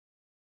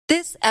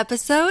This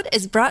episode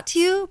is brought to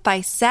you by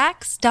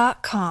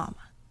Sax.com.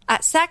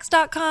 At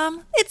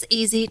Sax.com, it's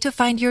easy to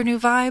find your new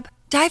vibe.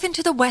 Dive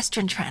into the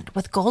Western trend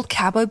with gold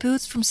cowboy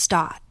boots from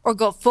Stott, or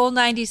go full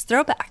 90s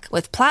throwback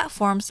with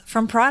platforms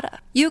from Prada.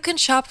 You can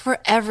shop for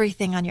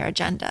everything on your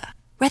agenda,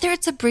 whether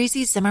it's a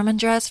breezy Zimmermann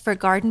dress for a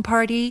garden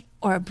party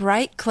or a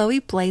bright Chloe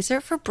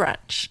blazer for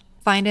brunch.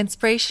 Find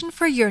inspiration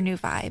for your new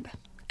vibe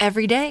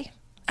every day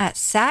at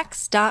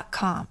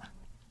Sax.com.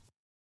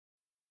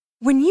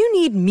 When you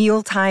need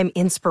mealtime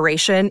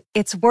inspiration,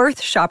 it's worth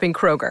shopping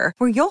Kroger,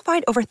 where you'll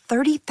find over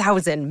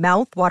 30,000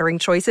 mouth-watering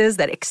choices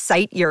that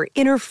excite your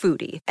inner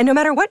foodie. And no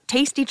matter what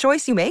tasty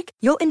choice you make,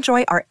 you'll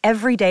enjoy our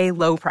everyday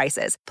low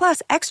prices,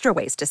 plus extra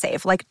ways to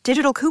save, like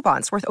digital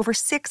coupons worth over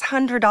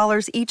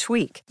 $600 each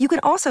week. You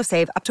can also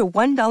save up to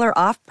 $1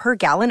 off per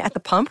gallon at the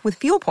pump with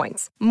fuel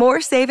points.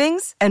 More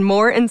savings and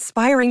more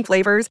inspiring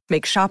flavors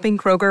make shopping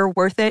Kroger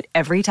worth it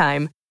every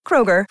time.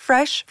 Kroger,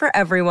 fresh for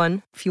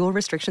everyone. Fuel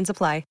restrictions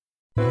apply.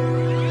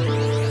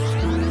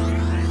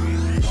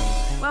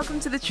 Welcome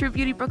to the True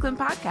Beauty Brooklyn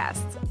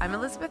podcast. I'm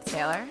Elizabeth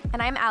Taylor.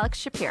 And I'm Alex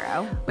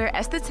Shapiro. We're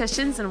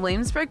estheticians in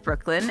Williamsburg,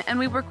 Brooklyn, and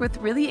we work with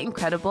really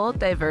incredible,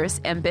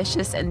 diverse,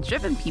 ambitious, and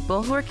driven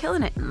people who are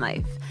killing it in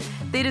life.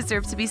 They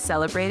deserve to be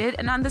celebrated,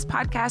 and on this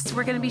podcast,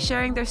 we're going to be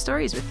sharing their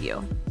stories with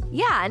you.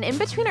 Yeah, and in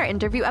between our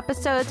interview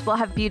episodes, we'll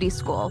have Beauty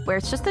School, where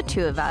it's just the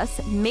two of us,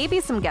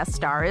 maybe some guest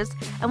stars,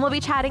 and we'll be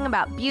chatting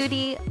about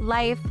beauty,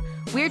 life,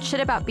 weird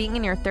shit about being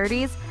in your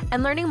 30s,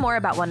 and learning more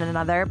about one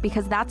another,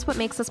 because that's what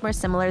makes us more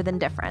similar than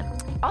different.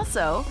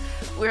 Also,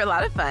 we're a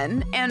lot of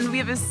fun, and we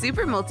have a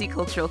super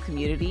multicultural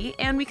community,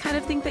 and we kind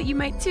of think that you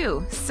might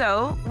too.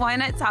 So why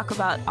not talk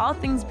about all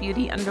things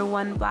beauty under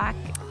one Black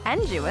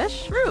and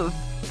Jewish roof?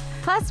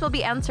 Plus, we'll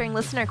be answering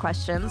listener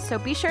questions, so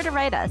be sure to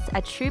write us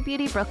at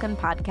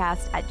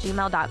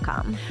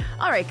truebeautybrooklynpodcast@gmail.com.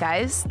 All right,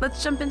 guys,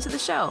 let's jump into the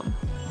show.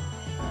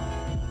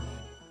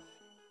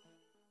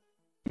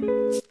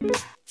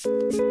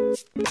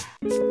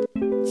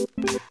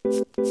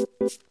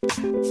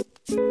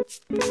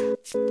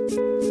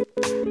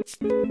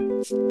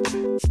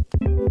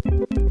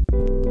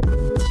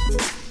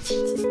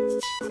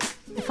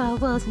 If I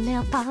was a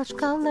nail polish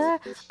color,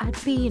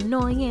 I'd be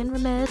annoying and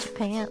remove your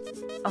pants.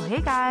 Oh,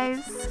 hey,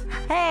 guys.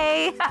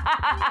 Hey!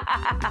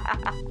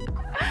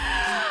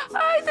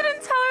 I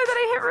didn't tell her that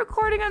I hit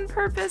recording on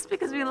purpose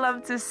because we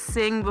love to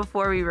sing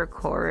before we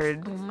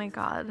record. Oh my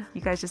god.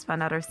 You guys just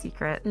found out our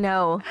secret.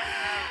 No.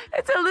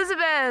 It's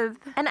Elizabeth.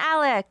 And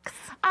Alex.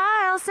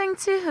 I'll sing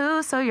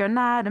too, so you're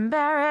not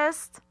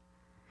embarrassed.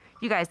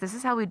 You guys, this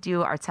is how we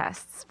do our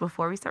tests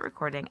before we start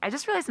recording. I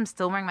just realized I'm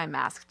still wearing my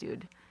mask,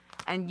 dude.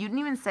 And you didn't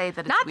even say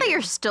that it's Not weird. that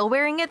you're still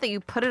wearing it, that you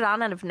put it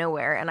on out of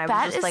nowhere. And I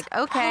was just like,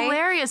 okay.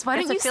 Hilarious. Why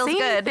didn't you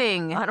say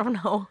anything? I don't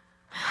know.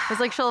 I was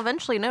like, she'll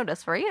eventually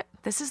notice, right?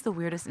 This is the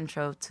weirdest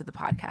intro to the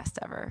podcast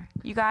ever.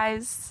 You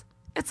guys,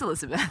 it's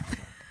Elizabeth.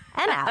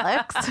 And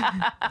Alex.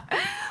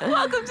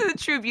 Welcome to the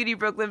True Beauty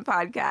Brooklyn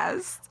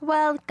podcast.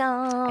 Welcome.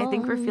 I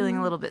think we're feeling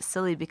a little bit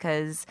silly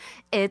because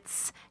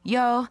it's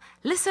Yo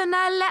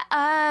Listener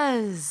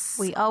Letters.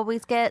 We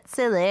always get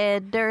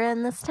silly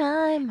during this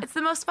time. It's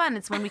the most fun.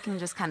 It's when we can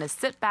just kind of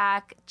sit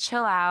back,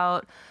 chill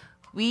out.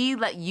 We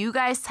let you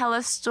guys tell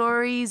us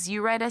stories.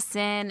 You write us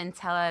in and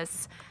tell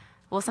us,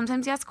 well,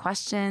 sometimes you ask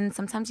questions.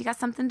 Sometimes you got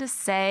something to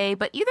say.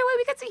 But either way,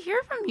 we get to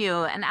hear from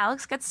you. And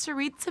Alex gets to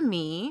read to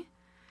me.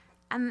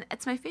 And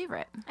it's my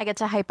favorite. I get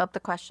to hype up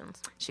the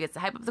questions. She gets to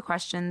hype up the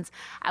questions.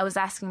 I was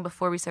asking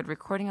before we started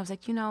recording, I was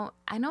like,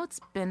 I know it's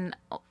been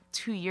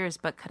 2 years,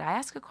 but could I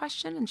ask a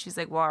question? And she's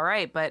like, well, all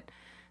right, but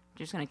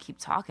you're just going to keep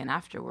talking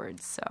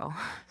afterwards. So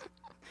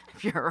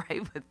if you're all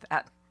right with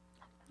that.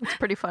 It's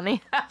pretty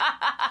funny.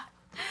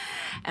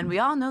 And we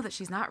all know that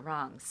she's not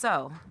wrong.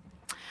 So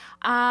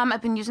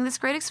I've been using this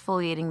great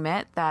exfoliating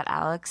mitt that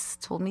Alex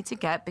told me to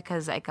get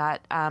because I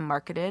got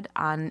marketed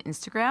on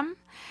Instagram.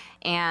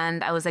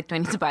 And I was like, do I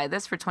need to buy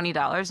this for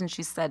 $20? And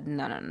she said,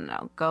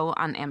 no. Go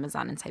on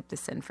Amazon and type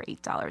this in for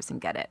 $8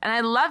 and get it. And I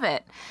love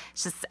it.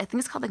 It's just, I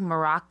think it's called like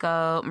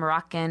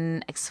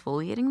Moroccan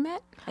exfoliating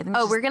mitt.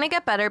 We're going to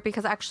get better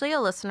because actually a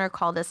listener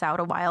called us out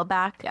a while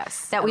back.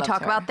 Yes. That we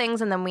talk about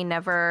things and then we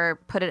never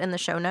put it in the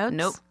show notes.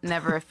 Nope.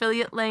 Never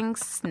affiliate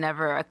links.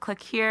 Never a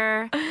click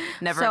here.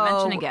 Never a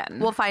mention again.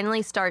 We'll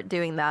finally start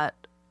doing that.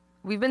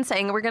 We've been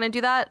saying we're going to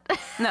do that.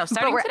 No,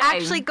 starting but we're today.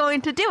 actually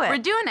going to do it. We're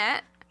doing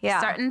it. Yeah.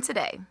 Starting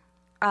today.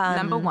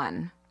 Number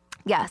one.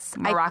 Yes.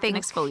 Moroccan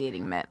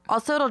exfoliating mitt.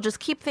 Also, it'll just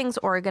keep things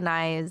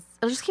organized.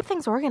 Yeah.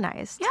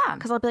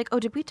 Because I'll be like, oh,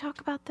 did we talk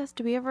about this?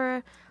 Did we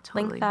ever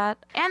link that?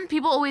 And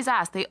people always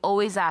ask. They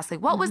always ask,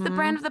 like, what was the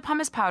brand of the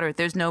pumice powder?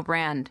 There's no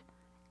brand.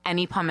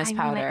 Any pumice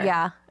powder.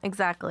 Yeah,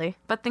 exactly.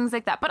 But things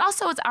like that. But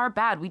also, it's our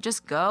bad. We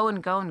just go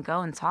and go and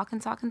go and talk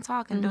and talk and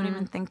talk and don't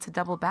even think to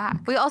double back.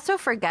 We also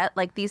forget,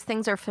 like, these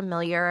things are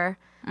familiar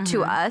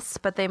to us,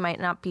 but they might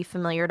not be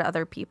familiar to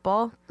other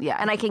people. Yeah.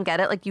 And I can get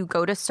it. Like, you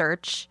go to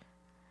search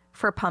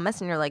for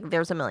pumice and you're like,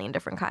 there's a million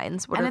different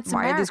kinds. Why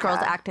are these girls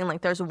acting like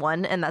there's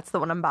one and that's the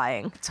one I'm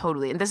buying?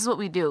 Totally. And this is what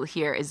we do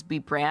here is we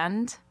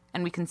brand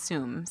and we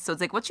consume. So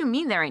it's like, what you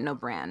mean there ain't no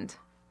brand?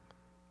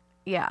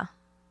 Yeah.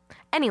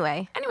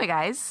 Anyway,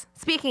 guys.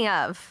 speaking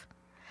of,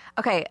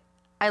 okay,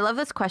 I love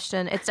this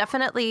question. It's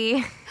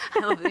definitely. I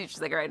love that you're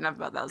just like, all right, enough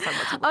about that. Let's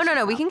talk about Oh,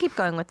 no, we can keep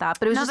going with that.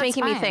 But it was No, just that's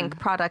making me fine. think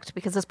product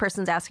because this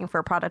person's asking for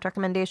a product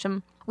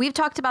recommendation. We've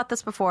talked about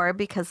this before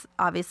because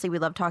obviously we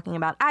love talking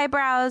about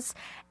eyebrows.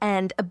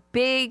 And a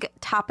big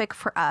topic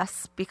for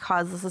us,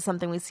 because this is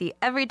something we see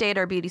every day at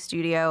our beauty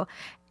studio,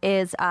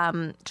 is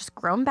just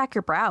growing back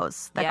your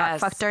brows that got Yes.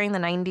 fucked during the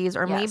 90s,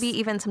 or maybe Yes.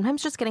 even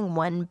sometimes just getting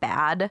one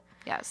bad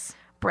Yes.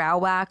 brow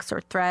wax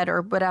or thread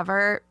or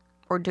whatever,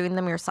 or doing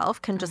them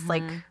yourself can just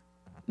like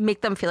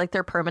make them feel like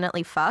they're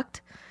permanently fucked.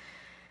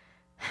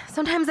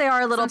 Sometimes they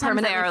are a little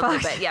Sometimes they permanently are a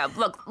fucked. little bit. Yeah.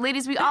 Look,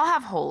 ladies, we all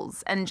have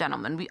holes, and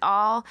gentlemen,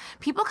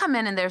 people come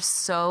in and they're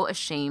so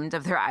ashamed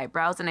of their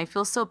eyebrows, and I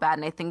feel so bad.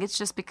 And I think it's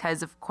just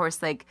because, of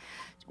course, like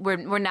we're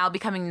now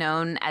becoming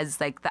known as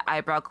like the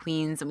eyebrow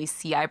queens, and we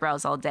see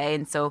eyebrows all day,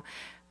 and so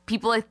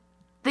people like.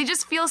 They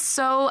just feel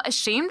so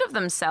ashamed of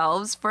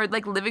themselves for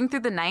like living through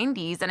the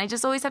 90s. And I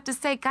just always have to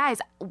say, guys,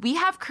 we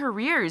have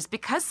careers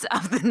because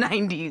of the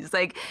 90s.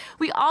 Like,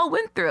 we all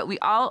went through it. We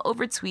all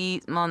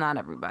overtweet. Well, not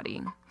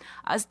everybody.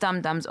 Us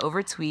dum-dums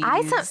overtweet.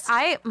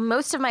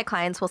 Most of my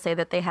clients will say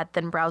that they had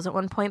thin brows at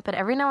one point, but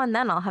every now and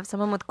then I'll have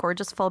someone with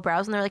gorgeous full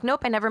brows and they're like,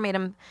 nope, I never made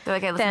them They're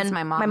like, I listened thin. to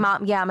my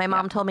mom. My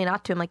mom told me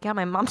not to. I'm like, yeah,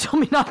 my mom told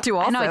me not to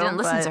also. I know, I didn't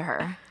listen but to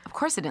her. Of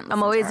course I didn't listen I'm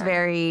to always her.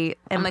 very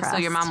I'm like, impressed.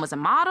 so your mom was a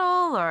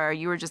model or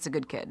you were just a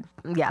good kid?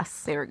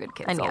 Yes. They were good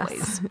kids And yes.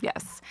 always.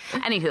 Yes.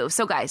 Anywho,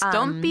 so guys,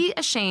 don't be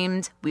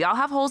ashamed. We all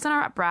have holes in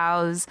our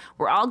brows.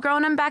 We're all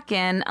growing them back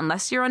in,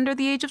 unless you're under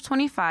the age of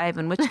 25,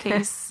 in which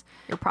case,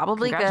 You're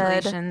probably good.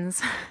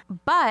 congratulations.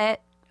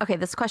 But, okay,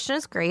 this question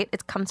is great.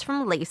 It comes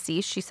from Lacey.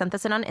 She sent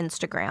this in on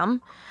Instagram.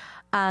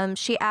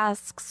 She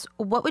asks,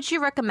 what would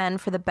you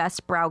recommend for the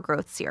best brow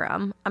growth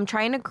serum? I'm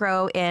trying to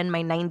grow in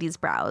my 90s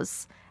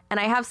brows, and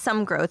I have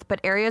some growth,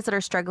 but areas that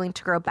are struggling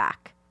to grow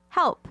back.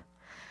 Help.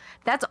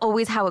 That's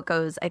always how it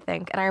goes, I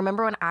think. And I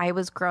remember when I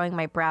was growing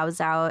my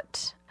brows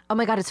out. Oh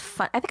my God, it's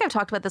fun. I think I've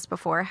talked about this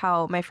before,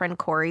 how my friend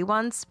Corey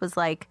once was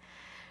like,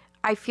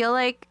 I feel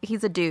like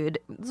he's a dude.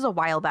 This is a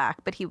while back,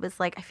 but he was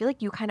like, I feel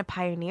like you kind of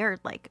pioneered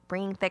like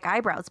bringing thick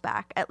eyebrows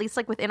back, at least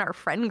like within our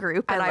friend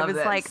group. And I love was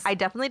this. like, I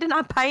definitely did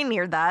not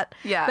pioneer that.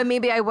 Yeah. But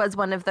maybe I was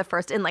one of the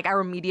first in like our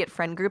immediate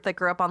friend group that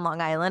grew up on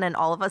Long Island and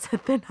all of us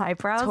had thin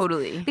eyebrows.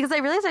 Totally. Because I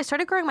realized I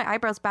started growing my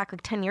eyebrows back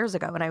like 10 years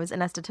ago when I was in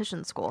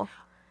esthetician school.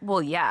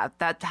 Well, yeah,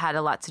 that had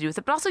a lot to do with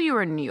it. But also you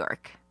were in New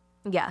York.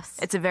 Yes.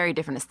 It's a very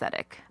different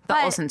aesthetic. The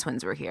But- Olsen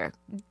twins were here.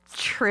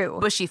 true.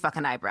 Bushy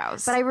fucking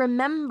eyebrows. But I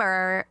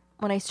remember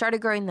when I started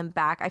growing them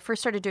back, I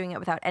first started doing it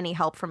without any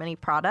help from any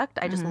product.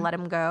 I just let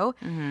them go.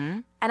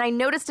 Mm-hmm. And I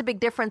noticed a big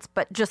difference,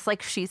 but just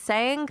like she's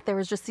saying, there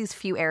was just these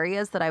few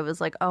areas that I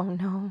was like, oh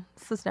no,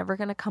 this is never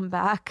going to come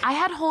back. I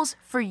had holes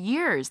for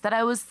years that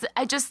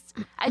I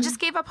just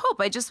gave up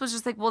hope. I just was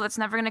just like, well, that's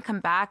never going to come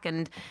back.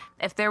 And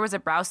if there was a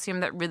brow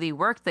serum that really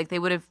worked, like they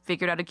would have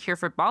figured out a cure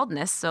for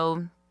baldness.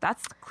 So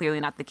that's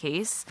clearly not the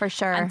case. For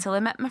sure. Until I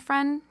met my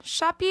friend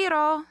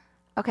Shapiro.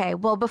 Okay,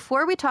 well,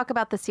 before we talk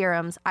about the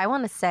serums, I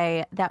want to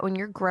say that when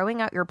you're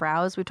growing out your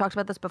brows, we've talked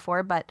about this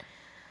before, but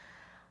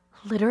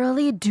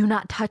literally do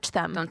not touch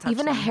them. Don't touch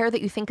even them. a hair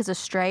that you think is a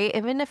stray,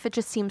 even if it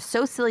just seems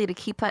so silly to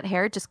keep that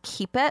hair, just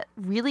keep it.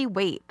 Really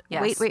wait.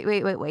 Yes.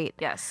 Wait.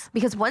 Yes.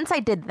 Because once I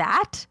did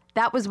that,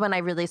 that was when I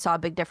really saw a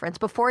big difference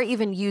before I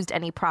even used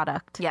any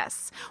product.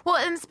 Yes. Well,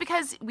 and it's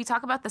because we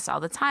talk about this all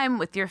the time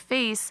with your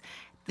face.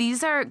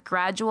 These are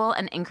gradual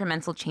and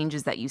incremental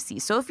changes that you see.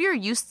 So if you're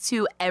used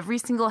to every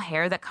single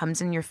hair that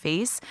comes in your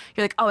face,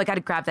 you're like, oh, I got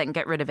to grab that and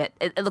get rid of it.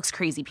 It looks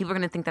crazy. People are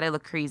going to think that I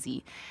look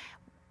crazy.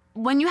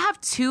 When you have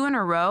 2 in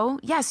a row,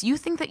 yes, you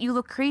think that you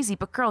look crazy,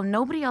 but girl,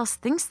 nobody else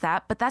thinks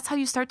that. But that's how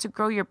you start to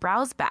grow your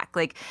brows back.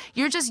 Like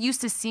you're just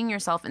used to seeing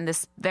yourself in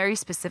this very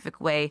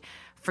specific way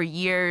for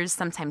years,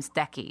 sometimes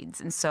decades.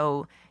 And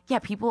so, yeah,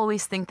 people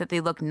always think that they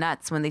look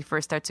nuts when they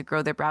first start to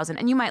grow their brows in.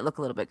 And you might look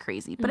a little bit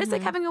crazy, but it's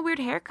like having a weird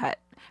haircut,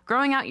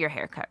 growing out your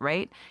haircut,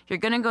 right? You're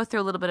going to go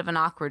through a little bit of an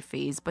awkward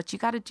phase, but you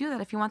got to do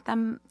that if you want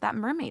that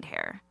mermaid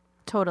hair.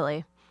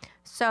 Totally.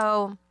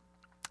 So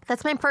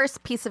that's my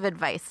first piece of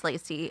advice,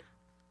 Lacey.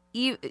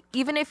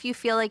 Even if you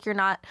feel like you're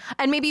not,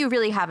 and maybe you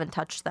really haven't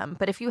touched them,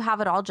 but if you have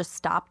it all, just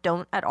stop.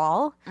 Don't at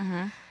all.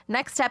 Mm-hmm.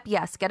 Next step,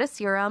 yes, get a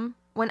serum.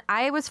 When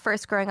I was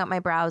first growing out my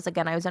brows,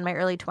 again, I was in my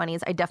early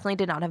 20s. I definitely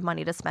did not have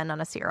money to spend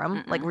on a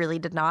serum, like really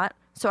did not.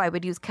 So I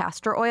would use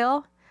castor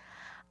oil.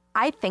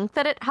 I think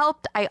that it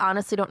helped. I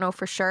honestly don't know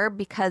for sure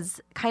because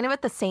kind of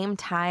at the same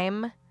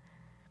time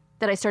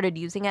that I started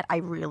using it, I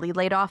really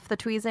laid off the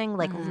tweezing,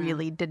 like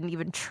really didn't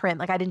even trim.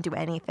 Like I didn't do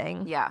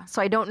anything. Yeah.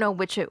 So I don't know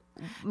which it,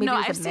 maybe No, it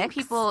was I've a seen mix.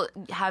 people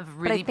have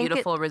really think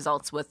beautiful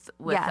results with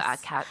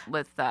Yes.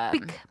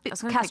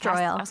 Castor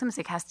oil. I was going to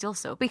say Castile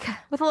soap. With a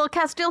little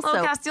Castile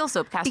soap. Castile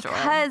soap, castor oil.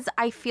 Because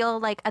I feel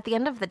like at the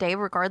end of the day,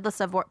 regardless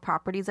of what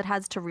properties it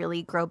has to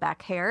really grow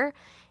back hair,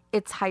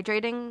 it's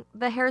hydrating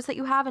the hairs that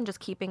you have and just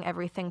keeping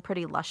everything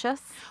pretty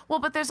luscious. Well,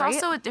 but there's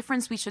also a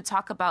difference we should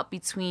talk about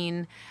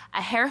between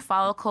a hair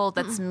follicle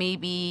that's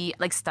maybe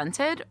like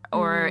stunted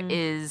or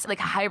is like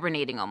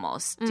hibernating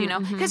almost, do you know?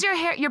 Because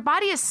your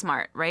body is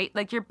smart, right?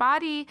 Like your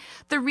body,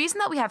 the reason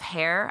that we have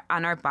hair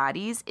on our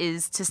bodies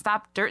is to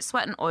stop dirt,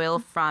 sweat, and oil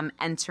from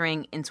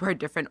entering into our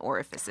different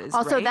orifices.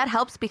 Also, right? that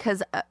helps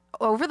because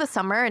over the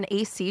summer, an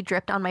AC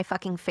dripped on my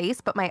fucking face,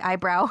 but my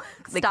eyebrow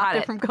stopped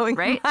it from going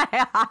right? in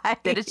my eye.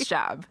 Did its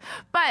job.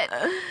 But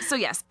so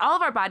yes, all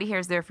of our body hair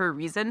is there for a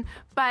reason,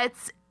 but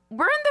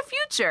we're in the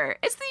future.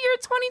 It's the year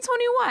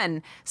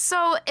 2021.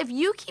 So if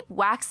you keep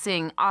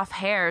waxing off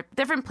hair,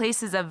 different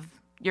places of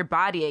your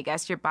body, I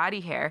guess, your body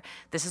hair,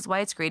 this is why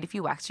it's great if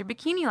you wax your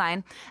bikini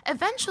line.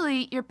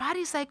 Eventually, your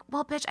body's like,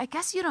 well, bitch, I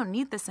guess you don't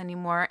need this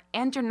anymore,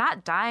 and you're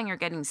not dying or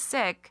getting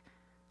sick.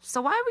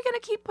 So why are we going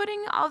to keep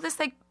putting all this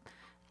like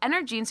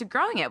energy into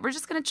growing it? We're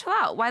just going to chill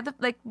out.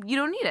 You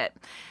don't need it.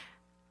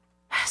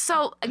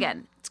 So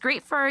again, it's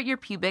great for your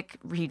pubic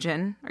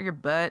region or your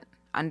butt,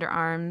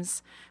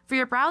 underarms. For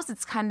your brows, it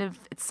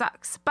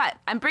sucks. But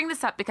I'm bringing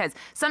this up because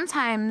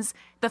sometimes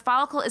the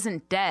follicle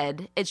isn't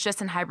dead, it's just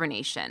in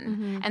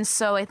hibernation. And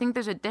so I think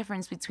there's a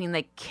difference between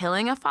like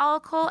killing a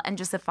follicle and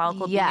just a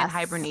follicle being in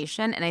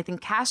hibernation. And I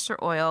think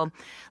castor oil,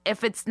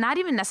 if it's not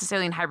even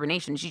necessarily in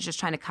hibernation, she's just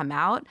trying to come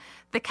out,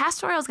 the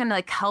castor oil is going to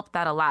like help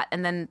that a lot.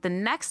 And then the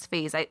next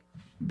phase,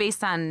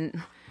 based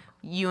on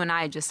you and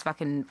I just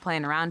fucking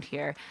playing around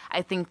here,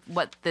 I think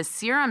what the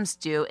serums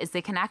do is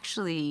they can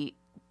actually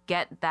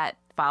get that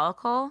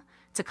follicle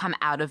to come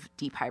out of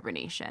deep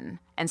hibernation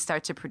and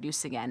start to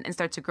produce again and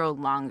start to grow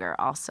longer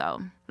also.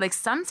 Like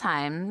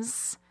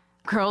sometimes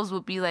girls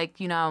will be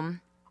like, you know,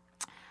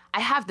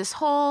 I have this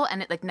hole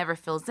and it like never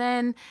fills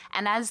in.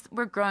 And as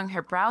we're growing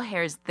their brow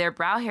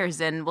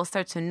hairs in, we'll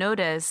start to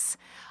notice,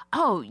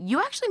 oh, you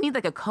actually need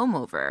like a comb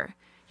over.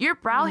 Your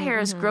brow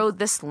hairs grow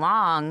this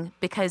long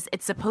because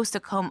it's supposed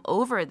to comb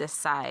over this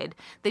side.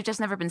 They've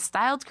just never been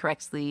styled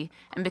correctly.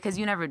 And because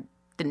you never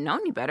didn't know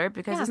any better,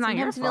 because it's not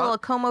your fault. A little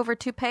comb over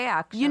toupee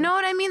action. You know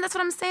what I mean? That's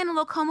what I'm saying. A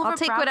little comb over. I'll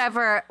take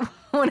whatever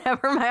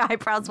my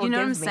eyebrows will give me. You know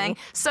what I'm saying?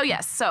 So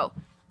yes. So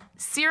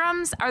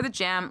serums are the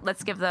jam.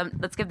 Let's give the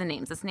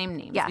names. Let's name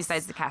names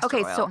besides the castor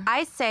oil. Okay, so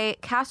I say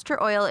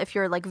castor oil if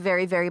you're like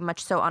very, very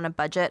much so on a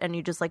budget and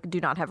you just like do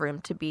not have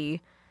room to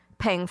be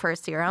paying for a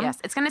serum. Yes,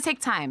 it's going to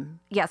take time.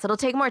 Yes, it'll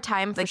take more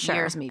time for sure.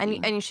 Years maybe.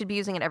 And you should be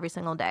using it every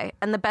single day.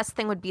 And the best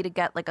thing would be to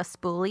get like a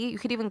spoolie. You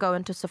could even go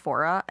into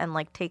Sephora and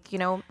like take,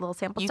 little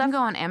sample stuff. You can go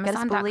on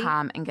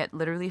Amazon.com and get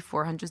literally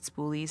 400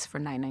 spoolies for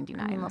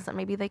 $9.99. Listen,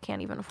 maybe they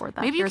can't even afford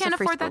that. Maybe you can't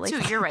afford that too.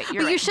 You're right.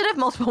 But you should have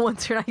multiple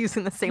ones. You're not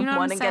using the same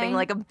one and getting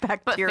like a bacteria.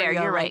 But fair,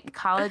 you're right.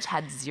 College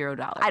had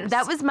 $0.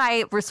 That was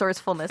my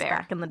resourcefulness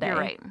back in the day. You're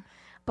right.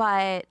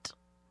 But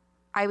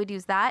I would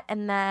use that.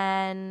 And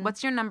then...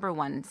 What's your number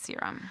one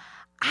serum?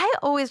 I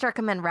always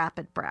recommend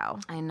Rapid Brow.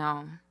 I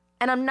know.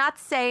 And I'm not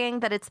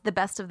saying that it's the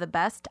best of the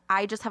best.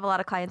 I just have a lot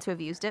of clients who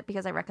have used it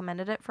because I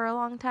recommended it for a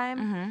long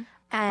time.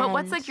 But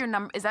what's like your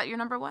number? Is that your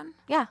number one?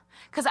 Yeah.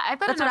 Because I've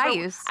got That's a number, what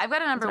I use. I've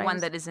got a number one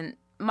that isn't...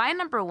 My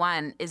number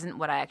one isn't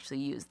what I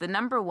actually use. The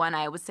number one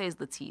I would say is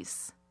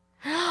Latisse.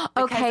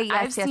 Okay, yes,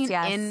 I've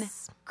seen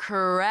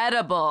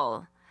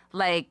incredible...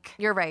 Like...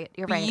 You're right.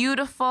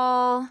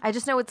 Beautiful. I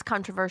just know it's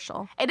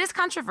controversial. It is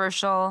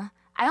controversial.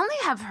 I only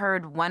have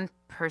heard one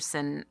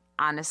person...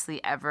 honestly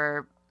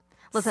ever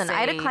Listen, I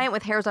had a client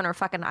with hairs on her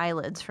fucking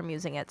eyelids from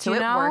using it, so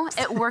works.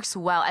 It works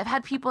well. I've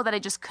had people that I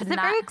just could not...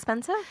 Is it very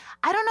expensive?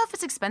 I don't know if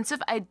it's expensive.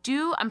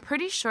 I'm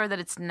pretty sure that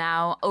it's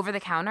now over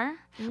the counter,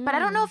 but I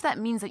don't know if that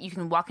means that you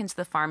can walk into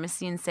the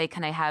pharmacy and say,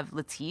 can I have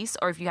Latisse?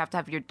 Or if you have to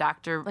have your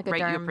doctor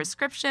write you a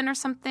prescription or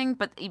something,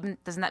 but even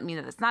doesn't that mean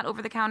that it's not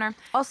over the counter?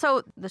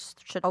 Also, this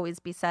should always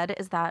be said,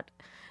 is that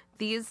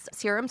these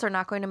serums are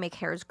not going to make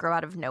hairs grow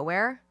out of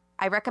nowhere.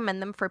 I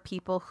recommend them for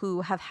people who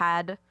have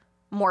had...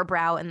 more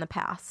brow in the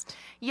past.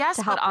 Yes,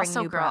 to help but also,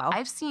 bring new brow.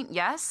 I've seen,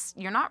 yes,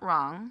 you're not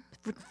wrong.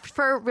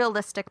 For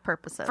realistic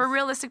purposes.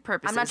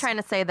 I'm not trying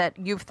to say that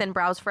you've thin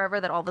brows forever,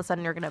 that all of a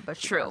sudden you're going to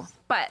bush True. brows.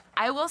 But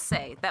I will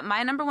say that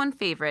my number one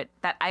favorite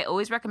that I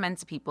always recommend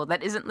to people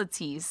that isn't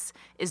Latisse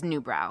is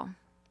New Brow.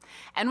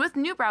 And with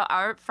New Brow,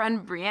 our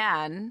friend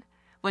Brianne,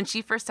 when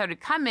she first started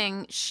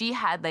coming, she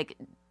had like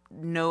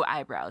no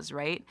eyebrows,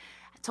 right?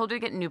 I told her to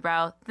get New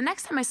Brow. The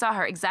next time I saw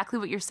her, exactly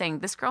what you're saying,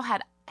 this girl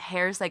had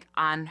hairs like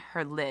on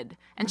her lid.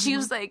 And she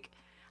was like,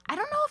 I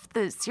don't know if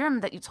the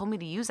serum that you told me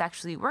to use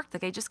actually worked.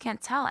 Like, I just can't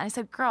tell. And I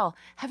said, girl,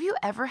 have you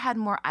ever had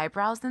more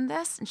eyebrows than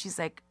this? And she's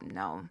like,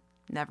 no,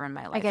 never in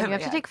my life. Again, you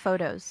have to take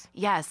photos.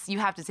 Yes, you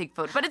have to take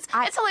photos. But it's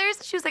hilarious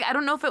that she was like, I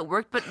don't know if it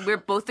worked, but we're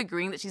both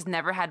agreeing that she's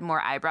never had more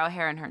eyebrow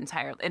hair in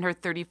her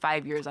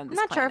 35 years on this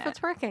I'm not planet. sure if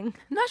it's working.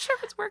 I'm not sure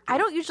if it's working. I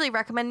don't usually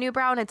recommend New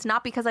Brow, and it's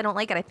not because I don't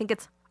like it. I think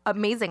it's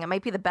amazing. It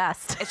might be the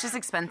best. It's just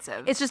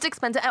expensive. It's just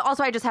expensive.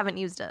 Also, I just haven't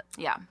used it.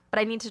 Yeah. But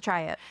I need to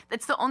try it.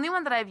 It's the only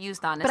one that I've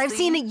used, honestly. But I've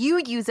seen that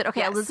you use it.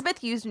 Okay, Yes.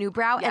 Elizabeth used New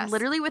Brow, Yes. and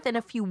literally within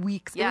a few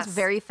weeks, it Yes. was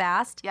very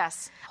fast.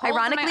 Yes. Holes in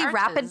my Ironically, arches.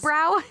 Rapid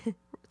Brow,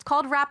 it's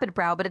called Rapid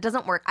Brow, but it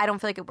doesn't work. I don't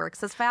feel like it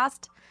works as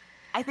fast.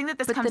 I think that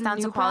this But comes the down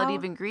to new quality brow-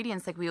 of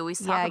ingredients. Like we always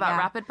talk Yeah, about yeah.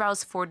 Rapid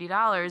Brows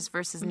 $40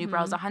 versus new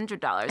brows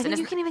 $100. I And think it's,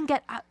 you can even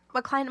get.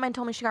 A client of mine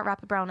told me she got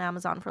Rapid Brow on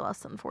Amazon for less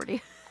than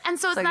 $40. and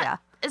so it's So, not yeah.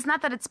 it's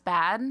not that it's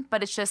bad,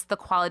 but it's just the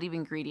quality of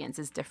ingredients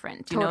is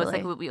different. You know, it's like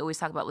Totally. what we always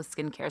talk about with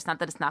skincare. It's not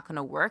that it's not going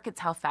to work. It's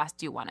how fast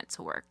do you want it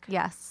to work.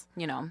 Yes.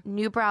 You know,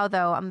 New brow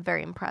though, I'm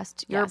very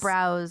impressed. Your Yes.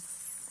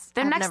 brows.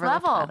 they're have next never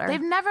looked level. better.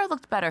 They've never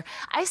looked better.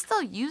 I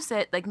still use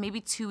it like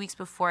maybe 2 weeks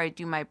before I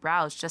do my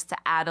brows just to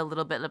add a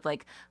little bit of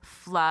like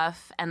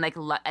fluff and like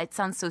it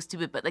sounds so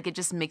stupid, but like it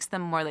just makes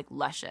them more like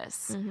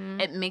luscious.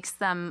 It makes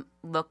them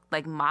look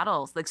like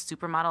models, like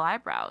supermodel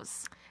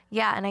eyebrows.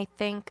 Yeah, and I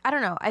think I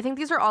don't know. I think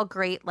these are all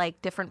great,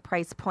 like different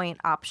price point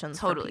options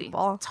for Totally.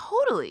 people.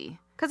 Totally.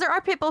 Because there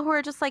are people who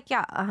are just like,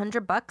 yeah,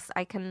 $100,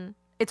 I can.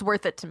 It's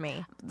worth it to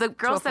me. The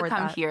girls that afford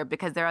come that. here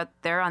because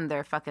they're on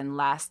their fucking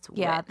last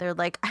Yeah, wit. they're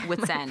like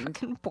Wit's my end.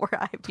 fucking poor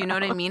eyebrow. Do you know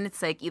what I mean?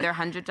 It's like either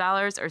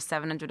 $100 or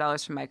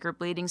 $700 for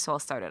microblading, so I'll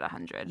start at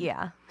 $100.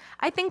 Yeah,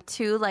 I think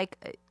too.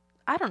 Like,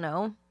 I don't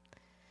know.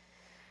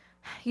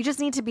 You just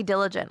need to be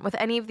diligent with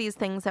any of these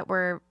things that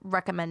we're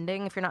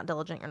recommending. If you're not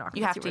diligent, you're not going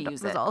You to have see to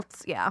use it.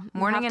 results. Yeah, You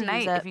Morning have and to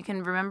use night. it. If you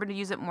can remember to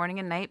use it morning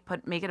and night,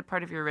 make it a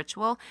part of your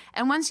ritual.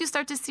 And once you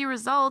start to see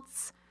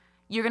results,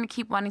 you're going to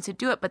keep wanting to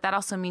do it. But that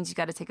also means you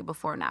got to take a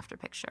before and after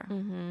picture.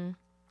 Mm-hmm.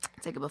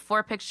 Take a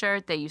before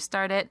picture, day you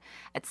start it,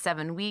 at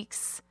 7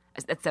 weeks.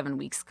 At 7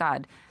 weeks,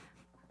 God.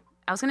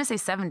 I was going to say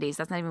 7 days.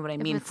 That's not even what I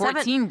mean. It's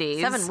 14 days.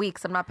 7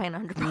 weeks. I'm not paying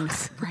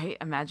 $100. Right?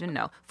 Imagine,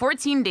 no.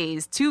 14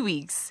 days, 2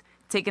 weeks,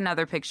 take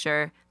another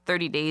picture.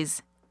 30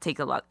 days, take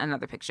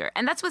another picture.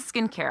 And that's with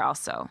skincare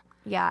also.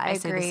 Yeah, I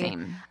say the agree.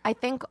 same. I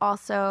think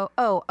also,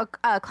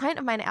 a client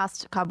of mine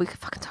asked, God, we could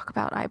fucking talk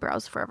about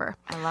eyebrows forever.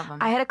 I love them.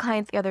 I had a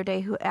client the other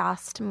day who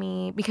asked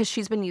me, because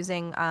she's been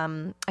using,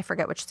 I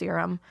forget which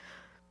serum,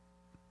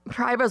 but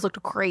her eyebrows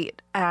looked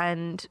great.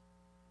 And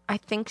I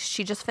think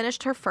she just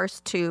finished her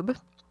first tube.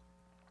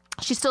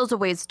 She still has a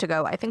ways to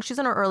go. I think she's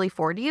in her early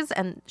 40s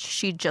and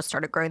she just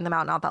started growing them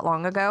out not that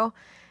long ago.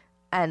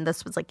 And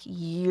this was like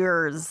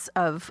years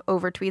of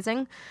over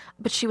tweezing.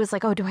 But she was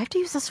like, oh, do I have to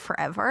use this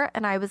forever?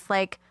 And I was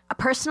like,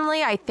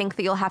 personally, I think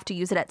that you'll have to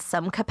use it at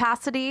some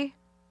capacity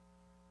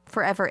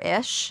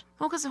forever-ish.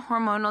 Well, because of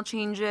hormonal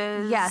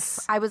changes.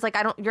 Yes. I was like,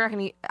 I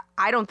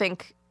don't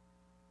think,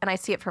 and I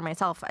see it for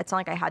myself, it's not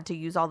like I had to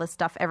use all this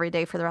stuff every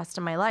day for the rest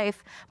of my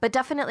life. But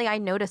definitely I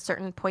notice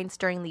certain points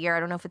during the year, I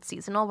don't know if it's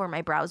seasonal, where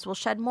my brows will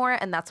shed more.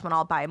 And that's when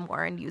I'll buy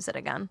more and use it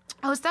again.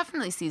 Oh, it's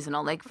definitely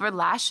seasonal. Like for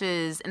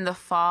lashes in the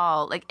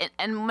fall, like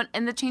and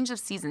in the change of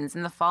seasons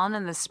in the fall and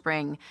in the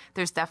spring,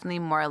 there's definitely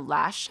more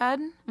lash shed.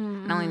 I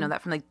only know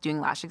that from like doing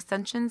lash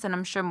extensions, and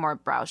I'm sure more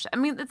brow shed. I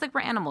mean, it's like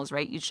we're animals,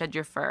 right? You shed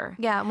your fur.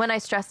 Yeah. When I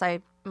stress,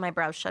 my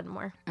brows shed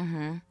more.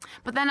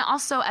 But then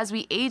also, as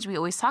we age, we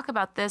always talk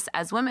about this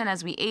as women.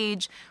 As we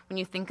age, when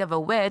you think of a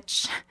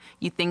witch,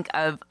 you think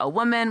of a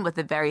woman with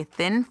a very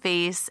thin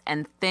face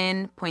and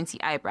thin,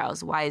 pointy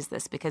eyebrows. Why is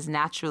this? Because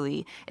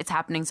naturally, it's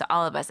happening to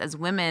all of us. As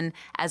women,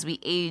 as we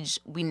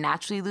age, we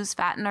naturally lose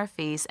fat in our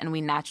face and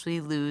we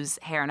naturally lose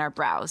hair in our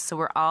brows. So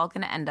we're all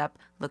going to end up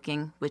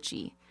looking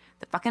witchy.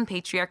 The fucking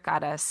patriarch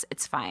got us.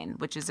 It's fine.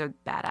 Witches are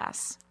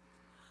badass.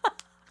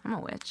 I'm a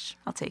witch.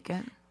 I'll take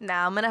it.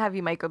 Now I'm going to have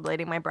you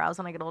microblading my brows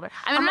when I get older.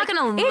 I mean, I'm not going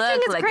to aging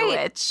look is like great.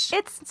 a witch.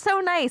 It's so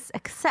nice,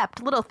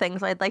 except little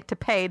things I'd like to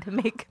pay to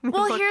make me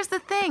Well, look. here's the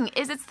thing: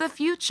 is it's the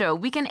future.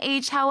 We can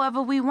age however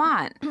we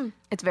want.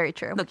 It's very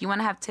true. Look, you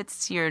want to have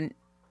tits to your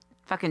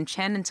fucking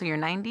chin until you're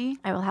 90?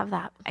 I will have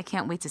that. I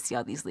can't wait to see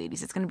all these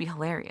ladies. It's going to be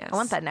hilarious. I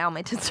want that now.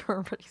 My tits are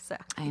already sad.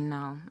 I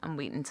know. I'm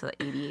waiting until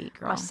 88,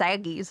 girl. My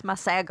saggies, my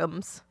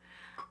sagums.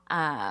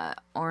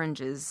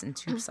 Oranges and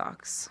tube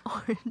socks.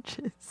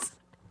 Oranges.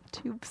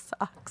 Tube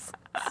socks.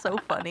 So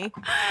funny.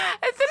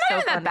 It's not So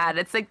even that funny. bad.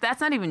 It's like, that's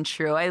not even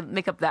true. I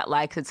make up that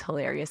lie because it's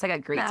hilarious. I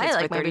got great Nah, tits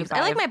I like for my boobs. 35.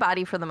 I like my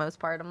body for the most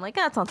part. I'm like,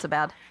 that's not so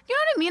bad. You know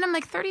what I mean? I'm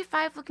like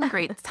 35 looking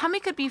great. Tummy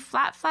could be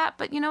flat,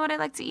 but you know what? I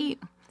like to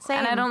eat. Same.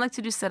 And I don't like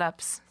to do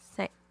sit-ups.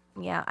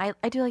 Yeah,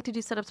 I do like to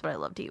do sit-ups, but I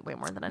love to eat way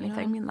more than You know anything.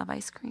 what I mean? Love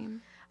ice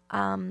cream.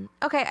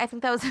 Okay, I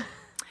think that was...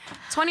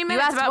 20 You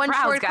minutes asked about one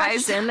brows, short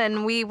guys. question,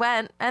 and we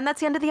went, and that's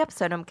the end of the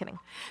episode. I'm kidding.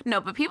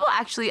 No, but people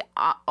actually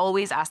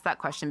always ask that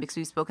question because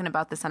we've spoken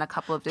about this on a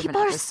couple of different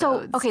People are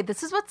episodes. so... Okay,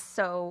 this is what's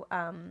so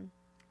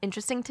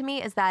interesting to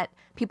me is that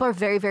people are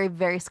very, very,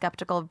 very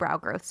skeptical of brow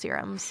growth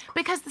serums.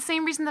 Because the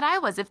same reason that I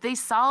was. If they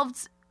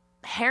solved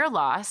hair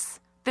loss,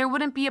 there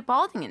wouldn't be a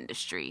balding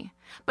industry.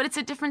 But it's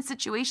a different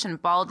situation.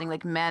 Balding,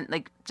 like men,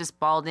 like just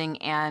balding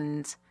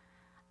and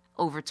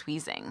over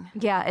tweezing.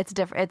 Yeah, it's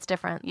different. It's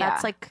different. Yeah.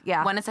 That's like,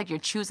 yeah. When it's like you're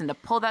choosing to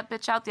pull that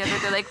bitch out, the other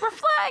they're like, we're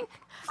flying.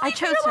 I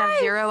chose to have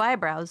 0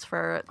 eyebrows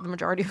for the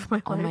majority of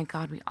my Oh life. my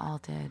God, we all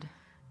did.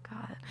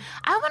 God.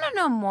 I want to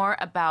know more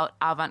about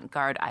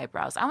avant-garde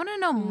eyebrows. I want to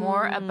know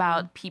more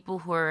about people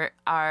who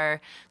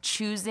are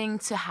choosing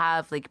to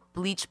have like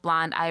bleach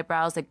blonde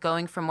eyebrows, like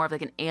going for more of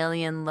like an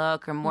alien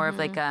look or more of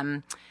like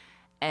an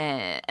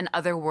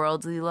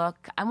otherworldly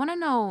look. I want to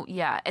know.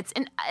 Yeah,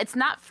 it's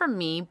not for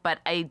me, but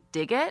I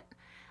dig it,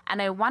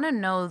 and I want to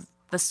know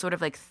the sort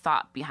of like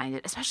thought behind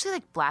it, especially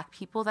like Black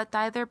people that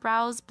dye their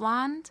brows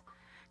blonde,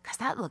 because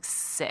that looks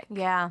sick.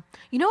 Yeah.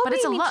 You know what But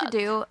it's a we need to look.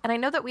 do? And I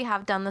know that we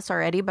have done this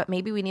already, but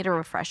maybe we need a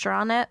refresher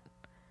on it.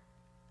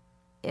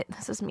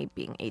 This is me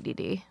being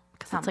ADD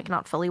because it's like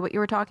not fully what you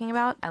were talking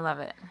about. I love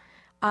it.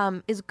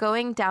 Is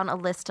going down a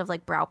list of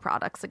like brow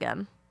products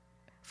again.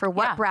 For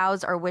what Yeah.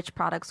 brows are which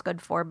products good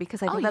for?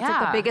 Because I think Oh, that's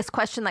like yeah. the biggest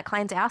question that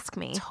clients ask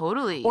me.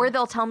 Totally. Or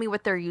they'll tell me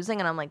what they're using,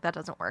 and I'm like, that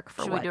doesn't work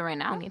for Should we what do it right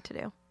now? we need to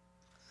do.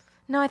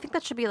 No, I think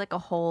that should be like a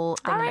whole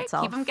thing All in right,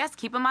 itself.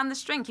 keep them on the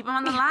string, keep them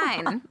on the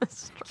line.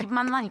 Keep them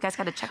on the line. You guys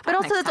got to check. But back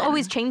also, next it's time.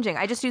 always changing.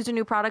 I just used a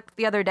new product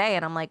the other day,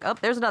 and I'm like, oh,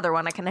 there's another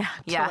one I can like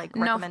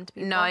recommend to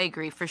people. No, I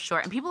agree for sure.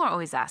 And people are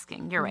always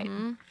asking. You're right.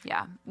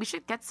 Yeah, we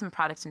should get some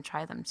products and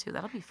try them too.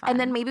 That'll be fun. And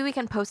then maybe we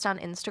can post on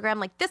Instagram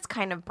like this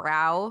kind of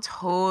brow.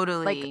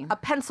 totally, Like a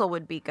pencil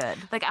would be good.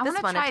 Like, I this want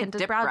to one, try a a tinted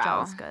dip brow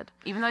gel is good.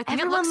 Even though I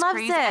think Everyone it looks loves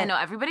crazy. it. I know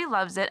everybody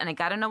loves it, and I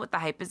got to know what the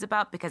hype is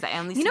about because I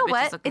only see You know bitches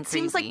what? looking It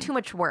seems like crazy. too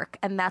much work,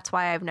 and that's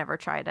why I've never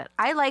tried it.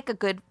 I like a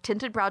good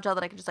tinted brow gel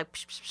that I can just like.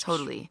 Psh, psh, psh.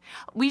 Totally.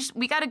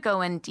 We got to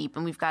go in deep,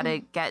 and we've got to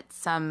get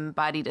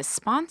somebody to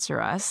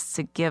sponsor us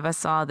to give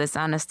us all this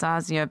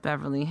Anastasia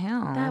Beverly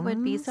Hills. That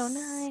would be so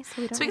nice.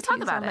 So we So we can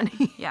talk about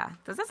it. Yeah,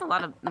 because that's a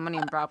lot of money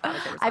in brow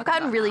product. that we're I've talking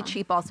gotten about really now.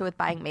 cheap also with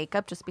buying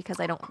makeup just because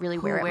I don't really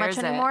wear it much wears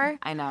it? anymore.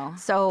 I know.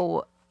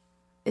 So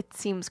it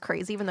seems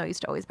crazy, even though I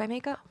used to always buy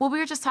makeup. Well, we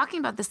were just talking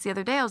about this the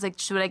other day. I was like,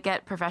 should I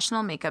get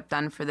professional makeup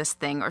done for this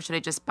thing, or should I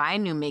just buy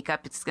new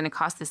makeup? It's going to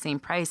cost the same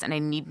price, and I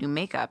need new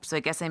makeup. So I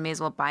guess I may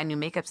as well buy new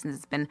makeup since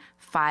it's been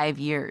 5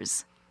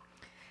 years.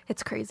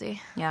 It's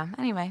crazy. Yeah.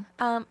 Anyway,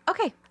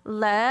 Okay,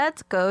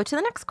 let's go to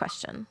the next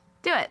question.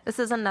 do it. This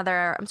is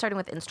another, I'm starting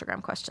with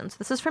Instagram questions.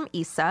 This is from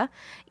Issa.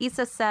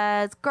 Issa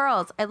says,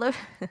 girls,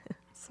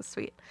 so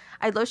sweet.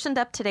 I lotioned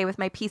up today with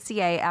my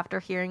PCA after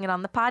hearing it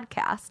on the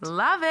podcast.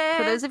 Love it.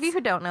 For those of you who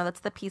don't know,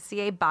 that's the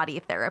PCA body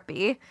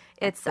therapy.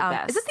 It's the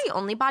best. Is it the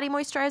only body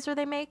moisturizer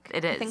they make?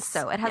 It I think is,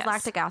 so. It has yes.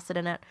 lactic acid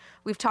in it.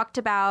 We've talked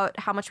about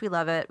how much we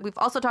love it. We've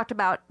also talked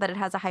about that it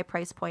has a high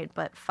price point,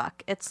 but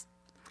fuck, it's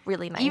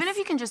really nice. Even if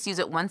you can just use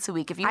it once a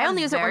week. If you I have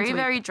only use it once very, a week.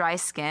 very dry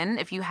skin,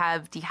 if you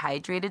have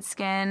dehydrated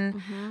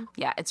skin,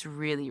 yeah, it's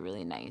really,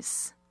 really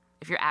nice.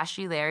 If you're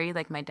Ashy Larry,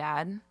 like my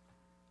dad,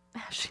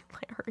 Ashley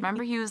Larry.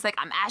 remember he was like,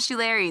 I'm Ashy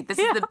Larry. This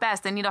is the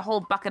best. I need a whole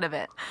bucket of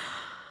it.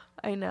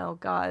 I know,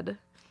 God.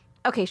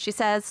 Okay, she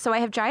says, so I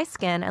have dry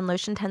skin and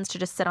lotion tends to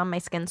just sit on my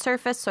skin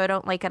surface, so I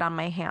don't like it on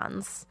my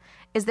hands.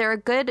 Is there a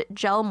good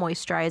gel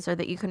moisturizer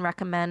that you can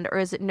recommend, or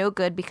is it no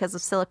good because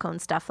of silicone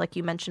stuff like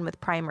you mentioned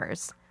with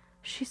primers?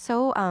 She's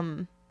so,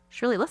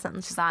 she really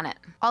listens. She's on it.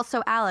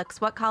 Also, Alex,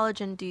 what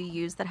collagen do you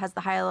use that has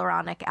the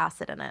hyaluronic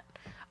acid in it?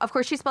 Of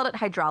course, she spelled it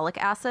hydraulic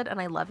acid, and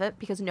I love it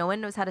because no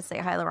one knows how to say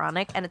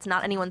hyaluronic, and it's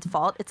not anyone's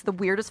fault. It's the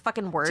weirdest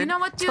fucking word Do you know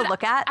what, dude? to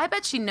look at. I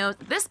bet she knows.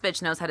 This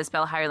bitch knows how to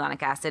spell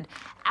hyaluronic acid.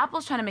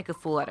 Apple's trying to make a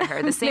fool out of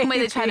her. The same way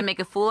they try to make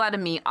a fool out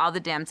of me all the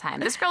damn time.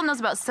 This girl knows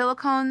about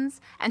silicones,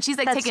 and she's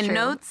like That's taking true.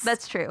 notes.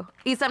 That's true.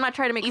 Issa, I'm not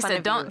trying to make fun Issa,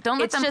 of don't you.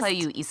 let It's them just, play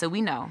you, Issa. We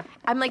know.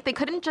 I'm like, they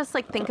couldn't just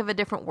like think of a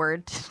different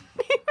word to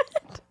name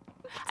it.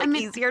 It's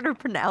like easier to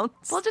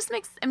pronounce. Well, it just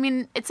makes, I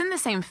mean, it's in the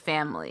same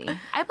family.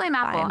 I blame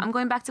Apple. Fine. I'm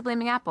going back to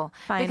blaming Apple.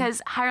 Fine.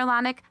 Because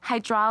hyaluronic,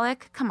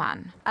 hydraulic, come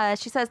on.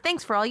 She says,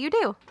 thanks for all you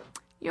do.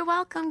 You're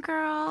welcome,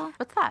 girl.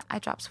 What's that? Eye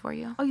drops for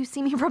you. Oh, you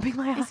see me rubbing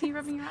my eyes. I see you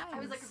rubbing your eyes. I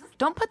was like,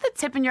 don't put the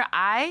tip in your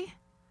eye.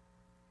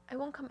 I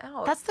won't come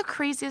out. That's the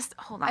craziest.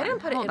 Hold on. I didn't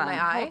put it Hold in on. my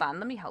eye. Hold on.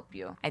 Let me help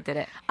you. I did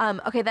it.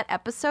 Okay, that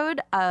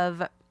episode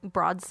of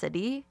Broad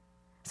City.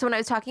 So when I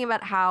was talking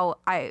about how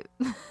I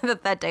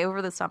that day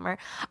over the summer,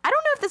 I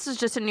don't know if this is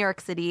just in New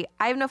York City.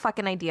 I have no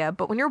fucking idea.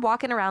 But when you're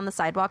walking around the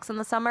sidewalks in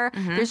the summer,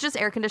 there's just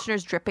air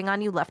conditioners dripping on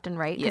you left and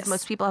right because Yes.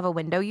 most people have a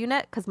window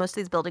unit because most of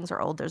these buildings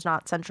are old. There's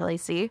not central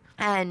AC.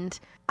 And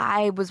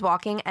I was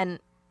walking and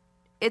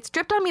it's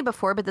dripped on me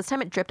before, but this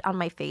time it dripped on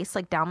my face,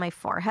 like down my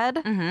forehead.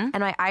 And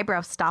my eyebrow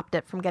stopped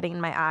it from getting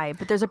in my eye.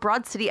 But there's a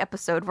Broad City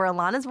episode where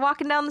Alana's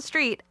walking down the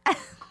street.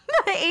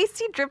 The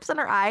AC drips in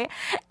her eye.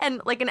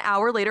 And like an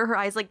hour later, her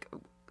eye's like,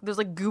 there's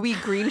like gooey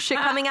green shit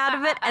coming out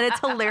of it. And it's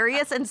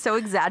hilarious and so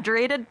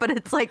exaggerated. But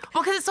it's like,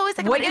 Well, because it's always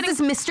like, what am I is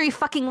this mystery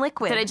fucking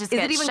liquid? Did I just is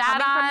get it even shat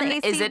coming on? from the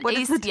AC? Is it What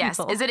AC? the Yes.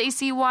 deal? Is it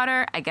AC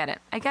water? I get it.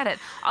 I get it.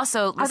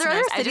 Also, Are there listeners, other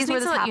I just cities need where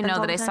to this let you know happens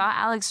all that I the saw time?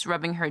 Alex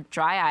rubbing her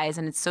dry eyes,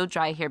 and it's so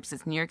dry here because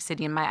it's New York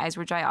City, and my eyes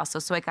were dry also.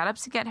 So I got up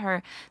to get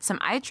her some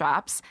eye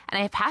drops,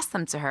 and I passed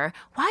them to her.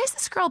 Why is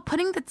this girl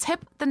putting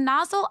the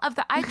nozzle of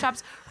the eye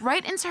drops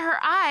right into her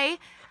eye?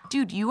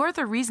 Dude, you are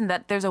the reason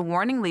that there's a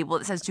warning label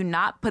that says do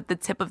not put the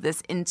tip of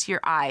this into your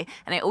eye.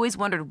 And I always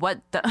wondered what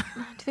the... Do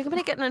you think I'm going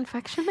to get an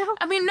infection now?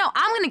 I mean, no,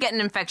 I'm going to get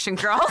an infection,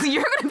 girl.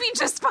 You're going to be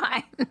just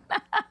fine.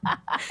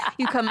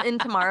 You come in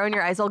tomorrow and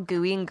your eyes all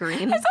gooey and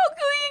green. It's all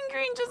gooey and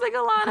green, just like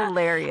Alana.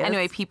 Hilarious.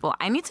 Anyway, people,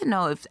 I need to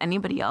know if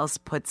anybody else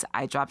puts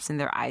eye drops in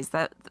their eyes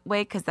that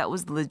way, because that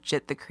was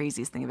legit the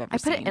craziest thing I've ever I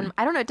put seen. it in,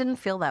 I don't know, it didn't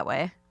feel that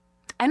way.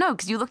 I know,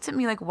 because you looked at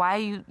me like, why are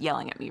you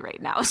yelling at me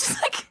right now? It's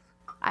just like...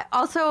 I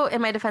also,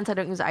 in my defense, I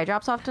don't use eye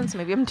drops often, so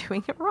maybe I'm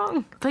doing it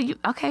wrong. But you,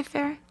 okay,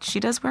 fair. She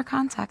does wear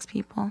contacts,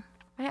 people.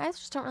 My eyes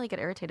just don't really get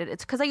irritated.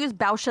 It's because I use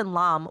Bausch &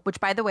 Lomb, which,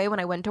 by the way, when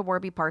I went to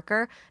Warby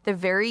Parker, the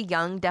very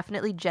young,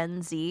 definitely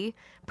Gen Z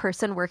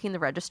person working the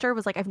register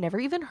was like, I've never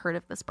even heard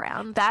of this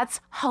brand.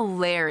 That's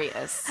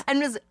hilarious. And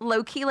was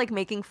low-key, like,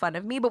 making fun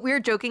of me. But we were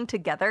joking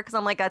together because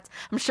I'm like,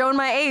 I'm showing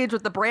my age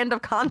with the brand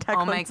of contact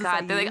Oh, my lenses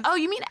God. They're like, oh,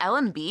 you mean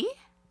L&B?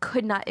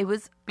 Could not. It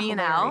was B&L?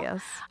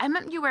 hilarious. I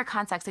meant you wear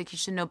contacts like you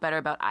should know better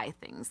about eye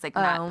things, like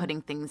not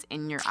putting things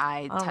in your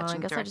eye, I don't know, touching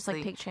I guess directly. I just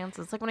like take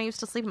chances. Like when I used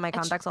to sleep in my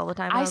contacts all the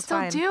time. I was still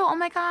fine. do. Oh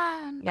my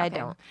God. Yeah, Okay. I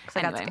don't because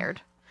I got Anyway.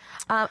 scared.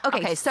 Okay,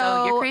 Okay,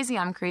 so you're crazy.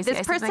 I'm crazy. this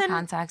I sleep in my person-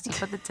 contacts. You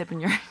put the tip in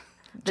your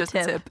just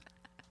tip. the tip.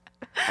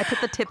 I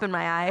put the tip in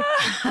my eye.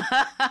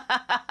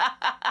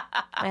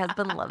 My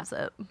husband loves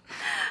it.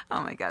 Oh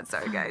my God.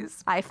 Sorry,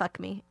 guys. I fuck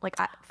me. Like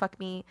fuck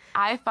me.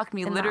 I fuck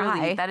me In the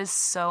literally. eye. That is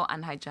so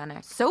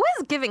unhygienic. So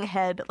is giving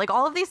head. Like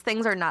all of these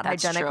things are not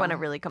That's hygienic true. when it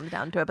really comes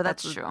down to it. But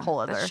that's true. a whole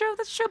other. That's true.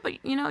 That's true.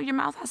 But you know, your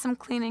mouth has some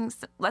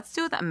cleanings. Let's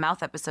do that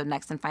mouth episode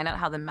next and find out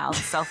how the mouth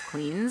self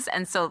cleans.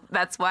 And so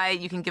that's why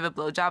you can give a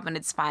blowjob and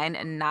it's fine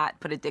and not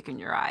put a dick in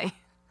your eye.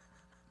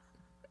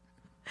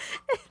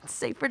 It's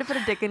safer to put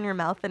a dick in your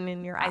mouth than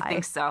in your eye. I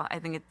think so. I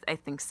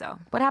think so.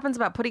 What happens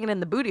about putting it in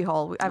the booty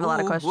hole? I have a lot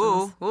of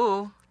questions.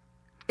 Ooh.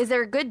 Is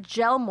there a good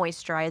gel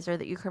moisturizer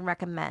that you can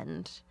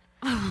recommend?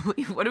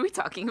 What are we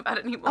talking about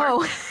anymore?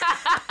 Oh,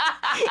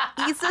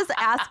 Issa's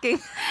asking.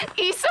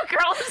 Issa, girl,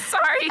 I'm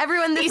sorry.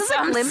 Everyone, this Issa, is a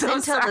I'm glimpse so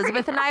into sorry.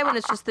 Elizabeth and I when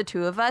it's just the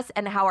two of us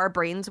and how our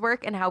brains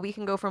work and how we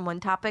can go from one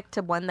topic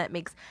to one that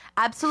makes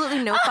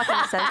absolutely no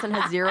fucking sense and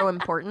has zero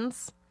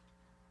importance.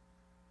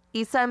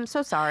 Issa, I'm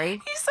so sorry.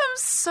 Issa, I'm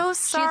so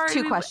sorry. She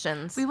has two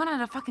questions. We went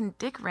on a fucking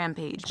dick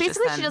rampage. Basically,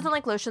 just she then. doesn't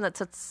like lotion that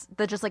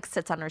just like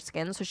sits on her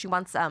skin. So she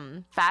wants Fast-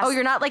 Oh,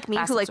 you're not like me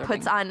fast who like absorbing.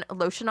 puts on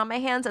lotion on my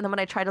hands, and then when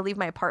I try to leave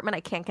my apartment,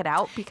 I can't get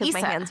out because my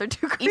Issa, hands are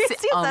too greasy.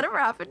 Issa, Has that ever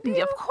happened to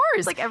you? Of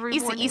course. Like every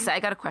morning. Issa,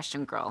 I got a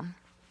question, girl.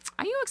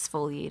 Are you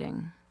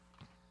exfoliating?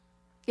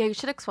 Yeah, you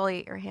should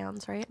exfoliate your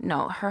hands, right?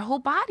 No, her whole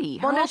body.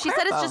 Her Well, no, whole she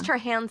said it's cuerpo. just her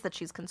hands that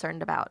she's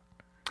concerned about,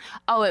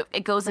 Oh,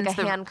 it goes like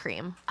into a the hand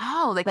cream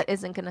like that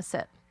isn't gonna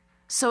sit.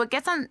 so it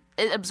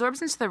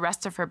absorbs into the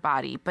rest of her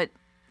body, but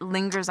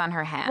lingers on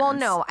her hands. Well,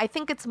 no, I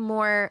think it's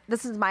more.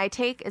 This is my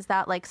take: is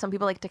that like some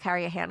people like to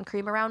carry a hand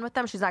cream around with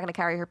them. She's not going to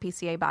carry her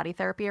PCA body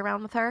therapy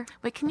around with her.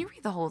 Wait, can you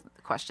read the whole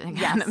question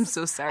again? Yes. I'm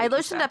so sorry. I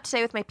lotioned Issa. up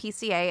today with my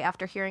PCA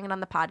after hearing it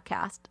on the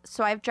podcast.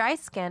 So I have dry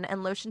skin,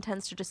 and lotion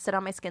tends to just sit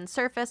on my skin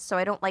surface, so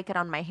I don't like it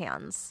on my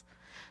hands.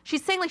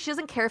 She's saying like she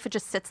doesn't care if it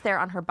just sits there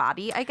on her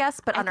body, I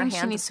guess, but on her I think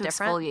hands she needs it's to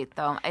different. exfoliate,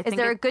 though. I Is think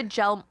there a good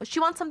gel? She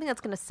wants something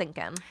that's going to sink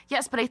in.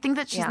 Yes, but I think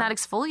that she's Yeah. not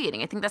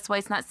exfoliating. I think that's why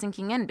it's not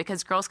sinking in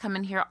because girls come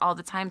in here all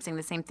the time saying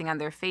the same thing on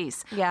their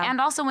face. Yeah.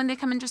 And also when they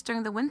come in just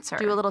during the winter.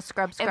 Do a little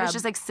scrub. It was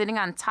just like sitting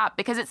on top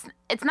because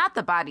it's not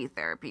the body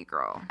therapy,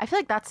 girl. I feel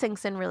like that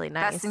sinks in really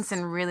nice. That sinks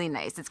in really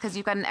nice. It's because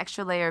you've got an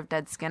extra layer of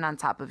dead skin on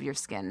top of your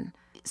skin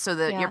so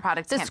that Yeah. your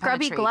products the can't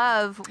scrubby penetrate.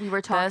 glove we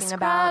were talking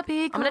about.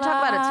 scrubby I'm going to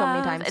talk about it so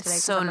many glove. times It's today.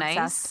 'cause so I'm nice.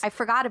 obsessed. I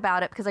forgot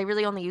about it because I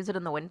really only use it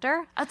in the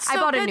winter. It's I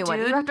so bought a good, new one.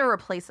 dude. You have to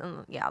replace it.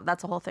 Yeah,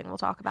 that's a whole thing we'll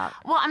talk about.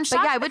 Well, I'm But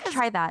shocked yeah, I would because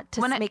try that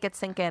to when I- make it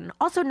sink in.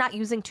 Also, not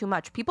using too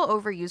much. People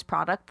overuse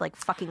product like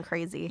fucking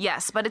crazy.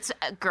 Yes, but it's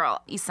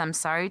girl, Issa, I'm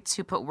sorry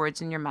to put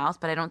words in your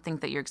mouth, but I don't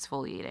think that you're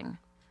exfoliating.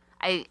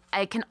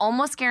 I can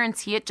almost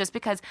guarantee it just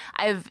because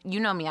you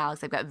know me,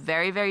 Alex, I've got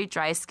very, very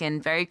dry skin,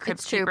 very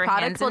crypt It's true. keeper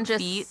Product hands will and just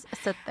feet.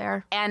 sit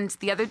there. And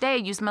the other day I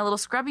used my little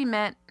scrubby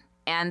mitt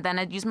and then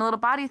I'd use my little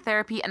body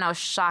therapy and I was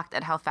shocked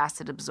at how fast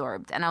it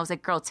absorbed. And I was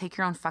like, girl, take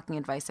your own fucking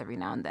advice every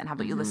now and then. How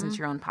about you listen to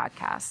your own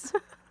podcast?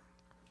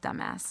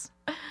 Dumbass.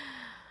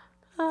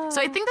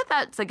 So I think that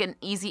that's like an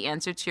easy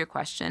answer to your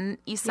question,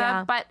 Issa.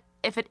 Yeah. But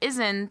if it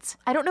isn't,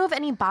 I don't know of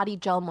any body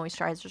gel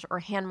moisturizers or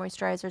hand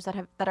moisturizers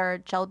that are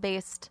gel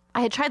based.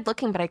 I had tried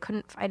looking, but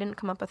I didn't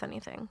come up with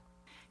anything.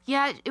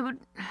 yeah, it would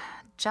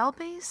gel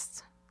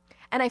based,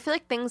 And I feel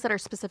like things that are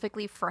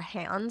specifically for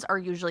hands are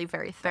usually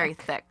very thick. very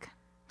thick.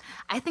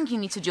 I think you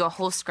need to do a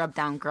whole scrub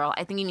down, girl.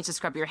 I think you need to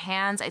scrub your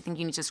hands. I think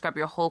you need to scrub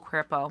your whole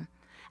cuerpo.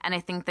 And I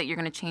think that you're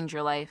going to change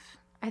your life.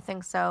 I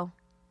think so.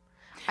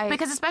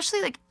 Because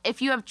especially like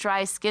if you have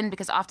dry skin,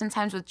 because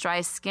oftentimes with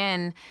dry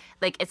skin,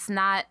 like it's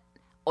not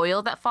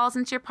oil that falls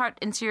into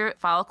your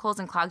follicles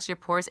and clogs your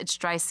pores. It's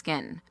dry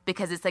skin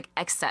because it's like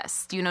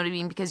excess. Do you know what I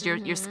mean? Because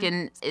your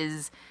skin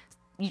is,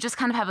 you just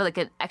kind of have like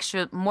an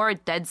extra, more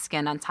dead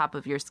skin on top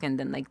of your skin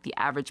than like the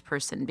average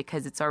person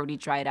because it's already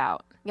dried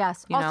out.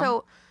 Yes. You know?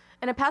 Also,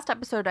 in a past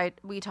episode,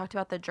 we talked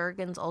about the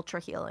Jergens Ultra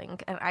Healing,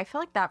 and I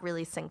feel like that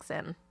really sinks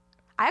in.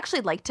 I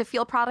actually like to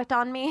feel product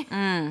on me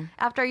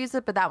after I use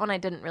it, but that one I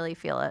didn't really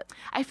feel it.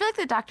 I feel like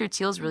the Dr.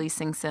 Teal's really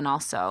sinks in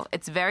also.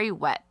 It's very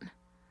wet.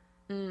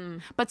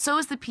 But so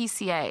is the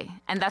PCA.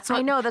 And that's what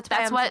I know, that's why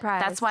I'm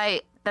surprised. That's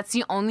why that's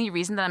the only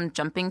reason that I'm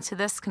jumping to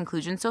this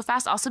conclusion so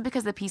fast. Also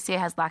because the PCA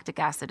has lactic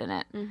acid in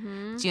it,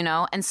 do you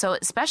know? And so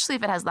especially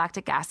if it has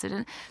lactic acid in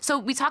it. So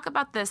we talk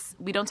about this,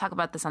 we don't talk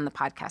about this on the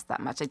podcast that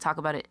much. I talk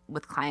about it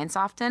with clients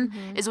often,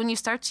 is when you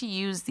start to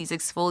use these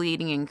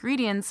exfoliating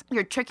ingredients,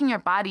 you're tricking your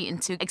body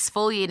into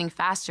exfoliating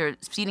faster,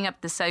 speeding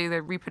up the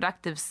cellular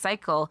reproductive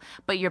cycle,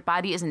 but your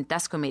body isn't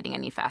desquamating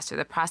any faster.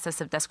 The process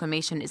of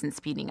desquamation isn't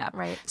speeding up.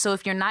 Right. So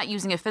if you're not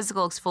using a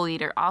physical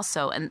exfoliator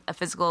also, and a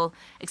physical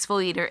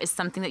exfoliator is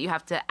something that you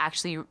have to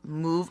actually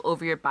move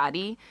over your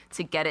body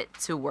to get it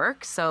to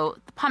work. So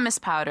the pumice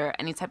powder,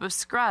 any type of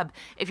scrub,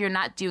 if you're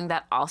not doing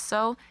that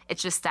also,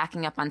 it's just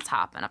stacking up on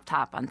top and up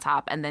top on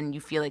top, and then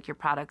you feel like your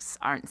products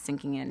aren't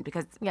sinking in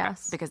because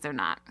they're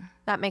not.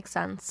 That makes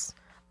sense.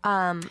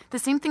 The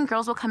same thing,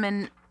 girls will come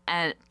in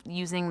at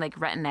using like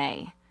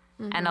Retin-A,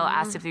 and I'll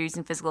ask if they're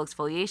using physical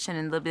exfoliation,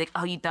 and they'll be like,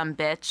 "Oh, you dumb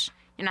bitch.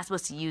 You're not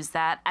supposed to use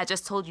that. I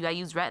just told you I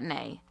use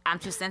Retin-A. I'm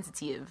too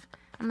sensitive."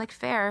 I'm like,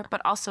 fair,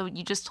 but also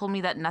you just told me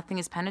that nothing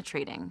is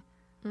penetrating.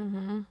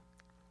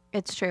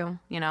 It's true.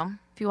 You know?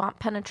 If you want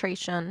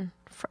penetration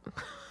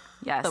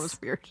Yes. That was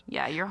weird.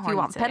 Yeah, you're If horny you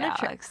want today,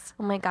 penetration. Alex.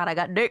 Oh my God, I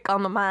got dick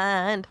on the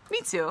mind. Me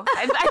too.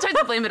 I tried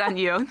to blame it on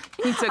you.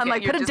 You took I'm it.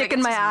 like, You're put a just dick like, in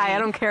it's my just eye. me. I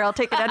don't care. I'll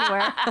take it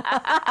anywhere.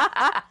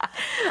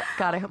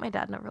 God, I hope my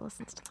dad never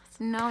listens to this.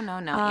 No,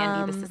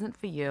 Andy, this isn't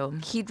for you.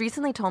 He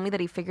recently told me that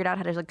he figured out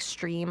how to like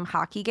stream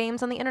hockey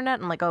games on the internet.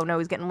 I'm like, oh no,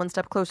 he's getting one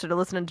step closer to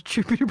listening to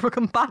True Beauty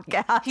Brooklyn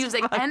podcast. He was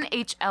like,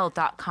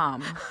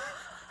 NHL.com.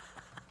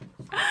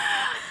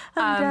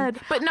 I'm dead.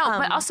 But no,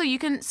 but also you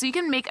can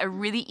make a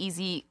really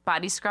easy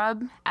body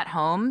scrub at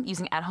home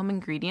using at-home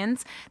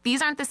ingredients.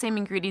 These aren't the same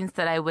ingredients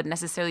that I would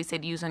necessarily say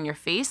to use on your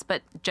face,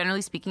 but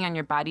generally speaking, on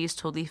your body is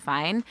totally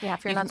fine. Yeah,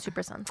 if you're not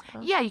super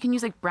sensitive. Yeah, you can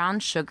use like brown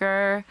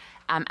sugar,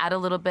 add a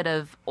little bit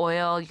of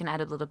oil. You can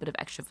add a little bit of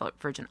extra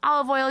virgin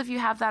olive oil if you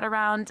have that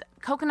around.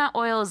 Coconut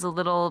oil is a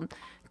little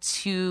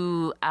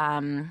too,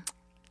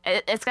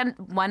 it's got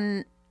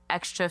one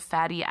extra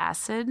fatty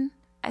acid,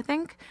 I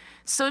think.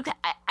 So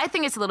I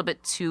think it's a little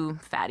bit too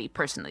fatty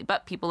personally,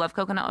 but people love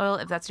coconut oil.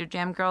 If that's your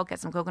jam, girl, get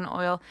some coconut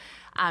oil.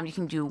 You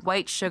can do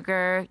white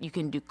sugar. You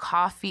can do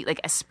coffee, like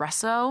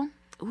espresso.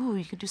 Ooh,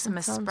 you could do some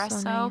espresso.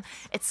 So nice.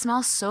 It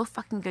smells so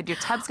fucking good. Your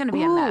tub's going to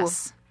be a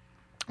mess.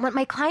 When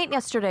my client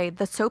yesterday,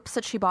 the soaps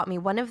that she bought me,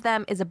 one of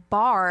them is a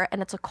bar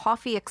and it's a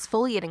coffee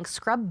exfoliating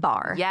scrub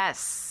bar.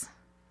 Yes.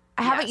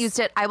 I haven't used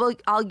it.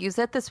 I'll use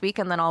it this week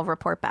and then I'll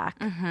report back.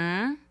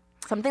 Mm-hmm.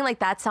 Something like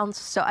that sounds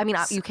so... I mean,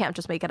 you can't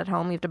just make it at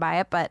home. You have to buy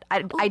it. But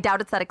I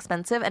doubt it's that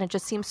expensive. And it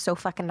just seems so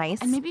fucking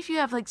nice. And maybe if you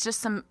have, like, just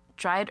some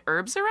dried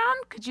herbs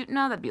around, could you...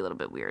 No, that'd be a little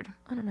bit weird.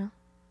 I don't know.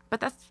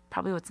 But that's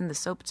probably what's in the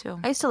soap, too.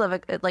 I used to love,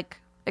 like,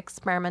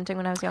 experimenting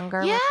when I was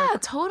younger. Yeah, with,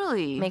 like,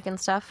 totally. making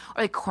stuff.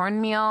 Or, like,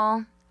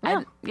 cornmeal.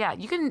 Yeah. Yeah,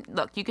 you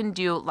can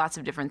do lots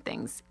of different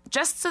things.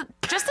 Just to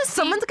see...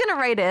 Someone's going to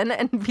write in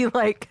and be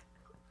like,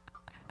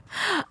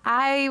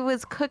 I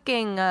was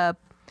cooking a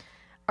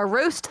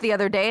roast the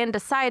other day and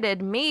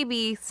decided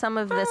maybe some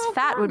of this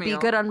fat would be cornmeal.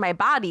 good on my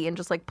body, and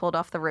just like pulled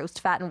off the roast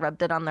fat and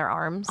rubbed it on their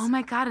arms. Oh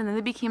my God, and then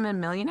they became a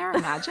millionaire,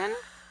 imagine?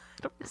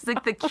 It's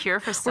like the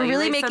cure for cellulite. We're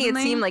really making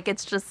suddenly. it seem like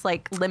it's just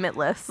like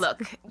limitless.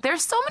 Look,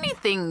 there's so many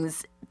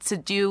things to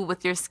do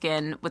with your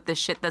skin with the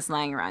shit that's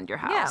lying around your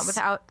house.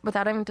 Yeah,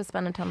 without having to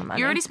spend a ton of money.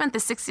 You already spent the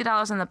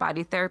 $60 on the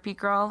body therapy,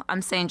 girl.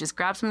 I'm saying just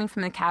grab something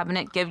from the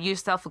cabinet, give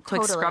yourself a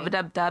quick Totally.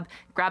 scrub-a-dub-dub,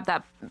 grab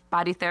that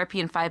body therapy.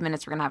 In 5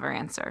 minutes, we're going to have our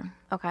answer.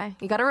 Okay.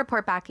 You got to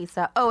report back,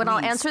 Issa. Oh, and I'll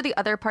Please. answer the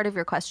other part of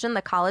your question.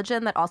 The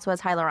collagen that also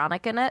has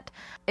hyaluronic in it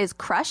is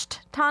Crushed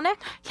Tonic.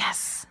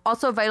 Yes.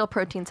 Also, Vital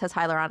Proteins has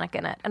hyaluronic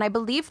in it. And I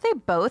believe they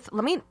both,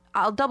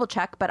 I'll double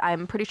check, but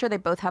I'm pretty sure they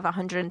both have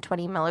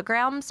 120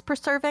 milligrams per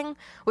serving,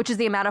 which is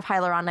the amount of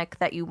hyaluronic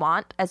that you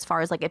want as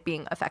far as like it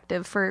being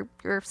effective for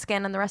your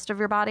skin and the rest of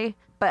your body.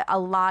 But a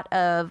lot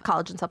of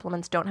collagen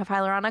supplements don't have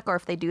hyaluronic, or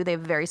if they do, they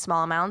have very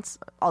small amounts.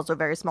 Also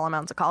very small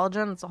amounts of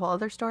collagen. It's a whole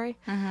other story.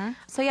 Mm-hmm.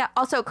 So yeah,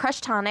 also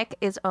Crushed Tonic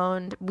is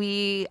owned.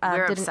 We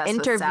We're did an obsessed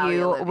with Sally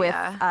interview with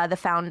Olivia. the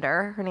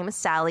founder. Her name is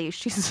Sally.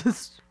 She's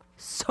just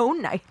so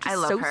nice. I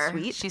love so her.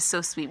 Sweet. She's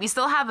so sweet. We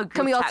still have a group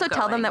Can we chat also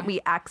tell them going.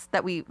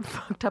 that we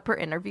fucked up her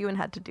interview and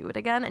had to do it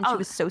again? And she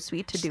was so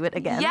sweet to do it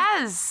again.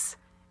 Yes.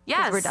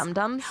 Yes. We're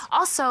dum-dums.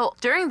 Also,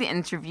 during the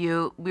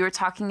interview, we were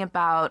talking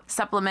about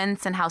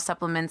supplements and how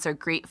supplements are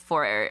great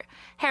for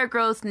hair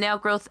growth, nail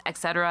growth,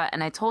 etc.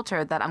 And I told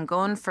her that I'm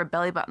going for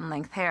belly button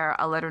length hair.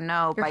 I'll let her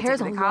know Your by hair's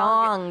taking the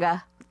collagen.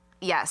 long.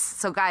 Yes.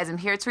 So, guys, I'm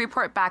here to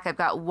report back. I've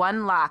got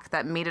one lock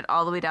that made it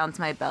all the way down to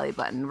my belly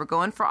button. We're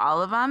going for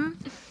all of them.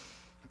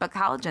 But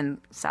collagen,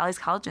 Sally's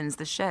collagen is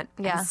the shit.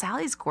 Yeah. And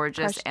Sally's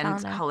gorgeous Crushed and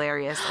tonic.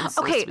 hilarious and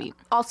so Okay. sweet.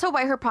 Also,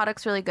 why her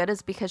product's really good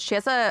is because she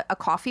has a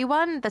coffee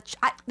one that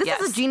this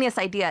Yes. is a genius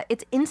idea.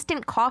 It's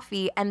instant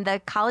coffee and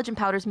the collagen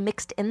powder's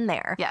mixed in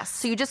there. Yes.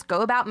 So you just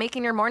go about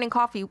making your morning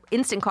coffee,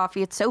 instant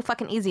coffee. It's so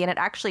fucking easy and it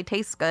actually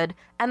tastes good.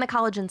 And the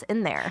collagen's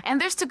in there. And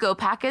there's to-go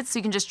packets, so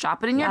you can just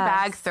drop it in your Yes.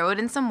 bag, throw it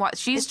in some water.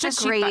 She's It's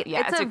just a great.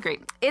 it's a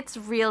great. It's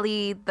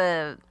really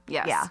the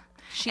Yes. yeah.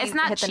 She it's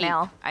not hit cheap. the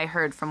nail. I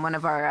heard from one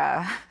of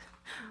our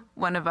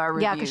one of our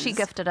reviews. Yeah, because she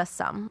gifted us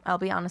some. I'll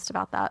be honest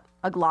about that.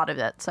 A lot of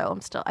it. So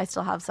I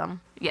still have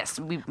some. Yes,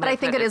 but I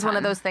think it is one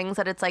of those things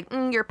that it's like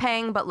you're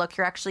paying, but look,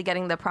 you're actually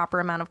getting the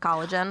proper amount of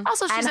collagen.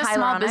 Also, she's a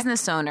small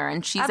business owner,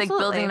 and she's like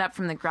building it up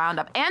from the ground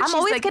up. And I'm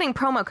always getting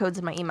promo codes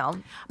in my email.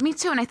 Me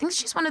too, and I think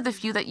she's one of the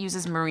few that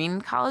uses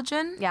marine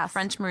collagen. Yeah,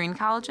 French marine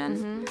collagen.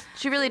 Mm-hmm.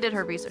 She really did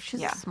her research.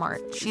 She's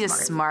smart. She is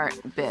smart,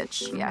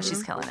 bitch. Mm-hmm. Yeah,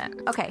 she's killing it.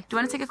 Okay, do you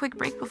want to take a quick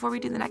break before we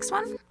do the next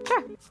one?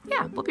 Sure.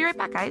 Yeah, we'll be right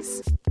back,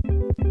 guys.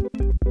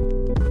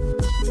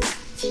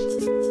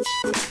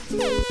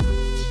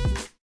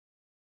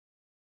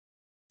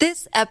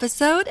 This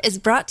episode is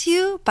brought to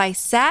you by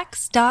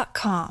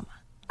Sax.com.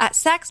 At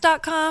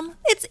Sax.com,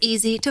 it's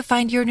easy to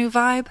find your new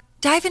vibe.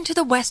 Dive into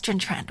the Western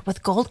trend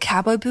with gold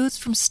cowboy boots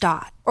from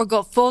Stott, or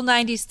go full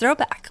 90s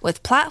throwback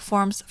with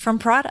platforms from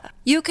Prada.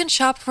 You can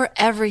shop for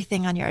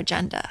everything on your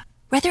agenda,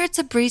 whether it's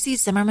a breezy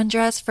Zimmermann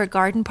dress for a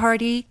garden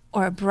party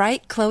or a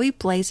bright Chloe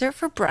blazer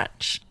for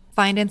brunch.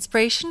 Find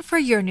inspiration for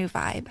your new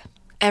vibe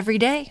every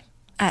day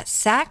at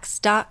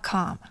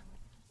Sax.com.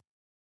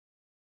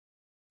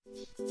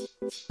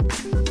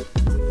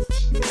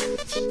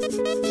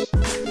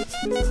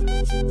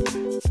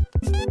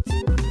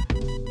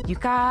 You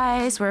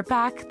guys, we're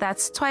back.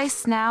 That's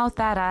twice now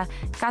that I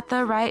got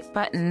the right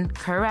button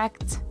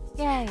correct.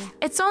 Yay.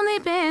 It's only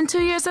been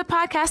 2 years of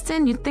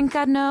podcasting. You'd think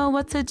I'd know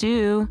what to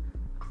do.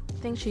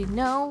 Think she'd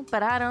know,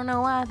 but I don't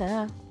know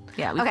either.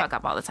 Yeah, we fuck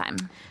up all the time.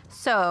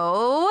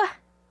 So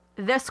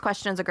this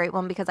question is a great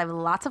one because I have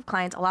lots of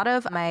clients. A lot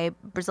of my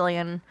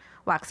Brazilian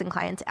waxing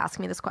clients ask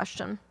me this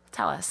question.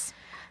 Tell us.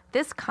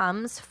 This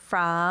comes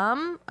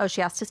from,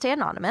 she asked to stay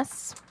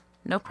anonymous.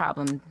 No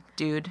problem,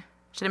 dude.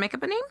 Should I make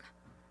up a name?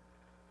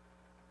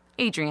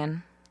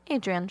 Adrian,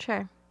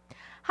 sure.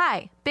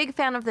 Hi, big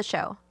fan of the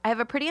show. I have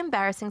a pretty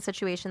embarrassing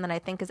situation that I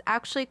think is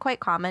actually quite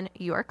common,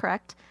 you are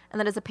correct, and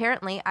that is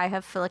apparently I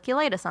have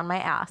folliculitis on my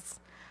ass.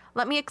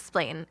 Let me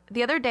explain.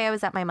 The other day I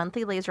was at my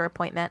monthly laser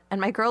appointment,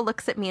 and my girl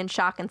looks at me in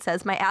shock and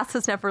says, my ass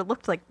has never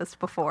looked like this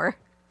before.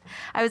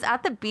 I was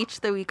at the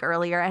beach the week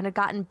earlier and had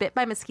gotten bit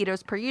by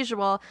mosquitoes per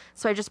usual,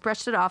 so I just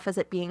brushed it off as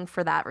it being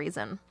for that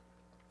reason.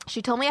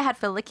 She told me I had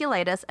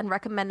folliculitis and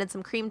recommended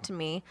some cream to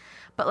me,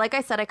 but like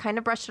I said, I kind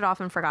of brushed it off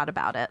and forgot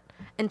about it.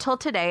 Until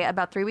today,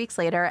 about 3 weeks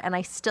later, and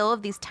I still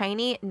have these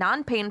tiny,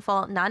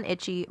 non-painful,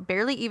 non-itchy,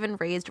 barely even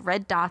raised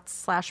red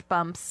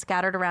dots/bumps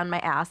scattered around my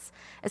ass,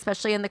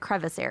 especially in the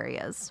crevice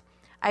areas.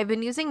 I've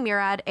been using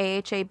Murad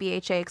AHA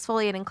BHA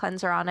exfoliating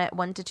cleanser on it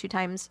 1 to 2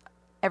 times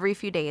every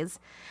few days,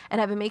 and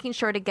have been making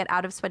sure to get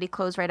out of sweaty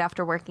clothes right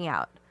after working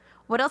out.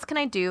 What else can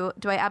I do?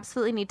 Do I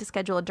absolutely need to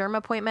schedule a derm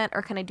appointment,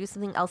 or can I do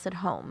something else at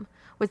home?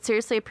 Would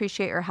seriously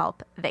appreciate your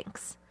help.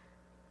 Thanks.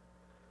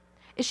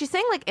 Is she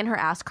saying like in her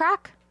ass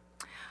crack?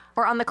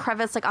 Or on the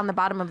crevice, like on the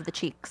bottom of the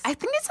cheeks? I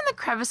think it's in the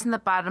crevice in the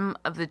bottom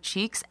of the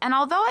cheeks. And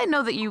although I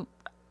know that you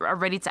are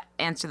ready to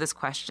answer this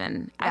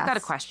question, yes. I've got a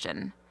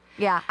question.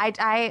 Yeah,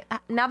 I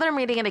now that I'm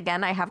reading it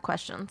again, I have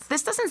questions.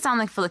 This doesn't sound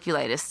like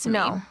folliculitis to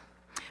me.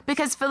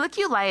 Because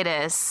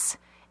folliculitis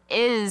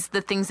is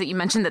the things that you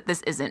mentioned that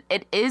this isn't.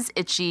 It is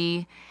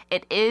itchy.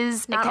 It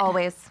is not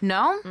always.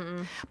 No?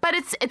 Mm-mm. But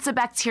it's a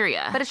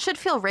bacteria. But it should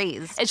feel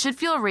raised. It should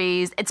feel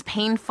raised. It's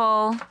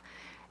painful.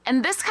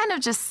 And this kind of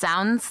just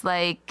sounds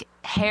like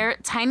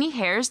tiny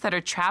hairs that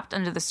are trapped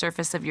under the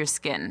surface of your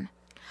skin.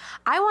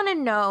 I want to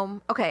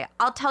know, okay,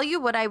 I'll tell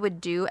you what I would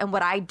do and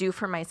what I do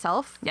for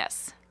myself.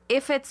 Yes.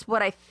 If it's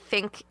what I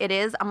think it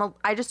is,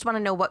 I just want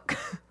to know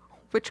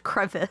which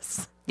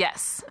crevice.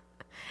 Yes.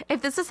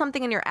 If this is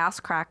something in your ass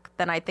crack,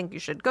 then I think you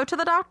should go to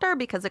the doctor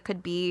because it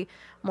could be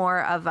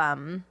more of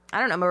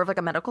more of like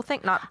a medical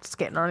thing, not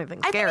skin or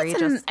anything scary.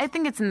 I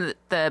think it's in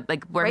the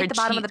like where right her at the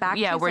bottom of the back.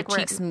 Yeah, cheeks, where like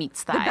cheeks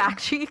meets thigh. The back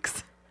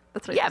cheeks.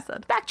 That's what you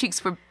said. Back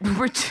cheeks were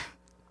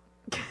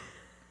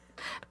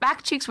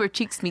back cheeks where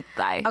cheeks meet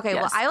thigh. Okay,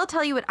 yes. Well, I will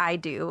tell you what I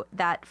do.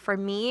 That for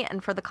me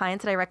and for the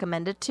clients that I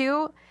recommend it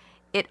to,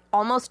 it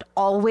almost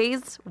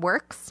always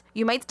works.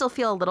 You might still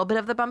feel a little bit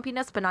of the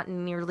bumpiness, but not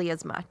nearly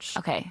as much.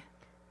 Okay.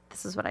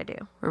 This is what I do.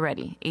 We're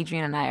ready.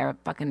 Adrian and I are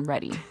fucking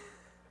ready.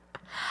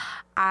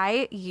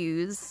 I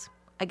use,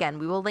 again,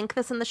 we will link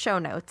this in the show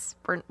notes.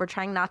 We're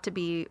trying not to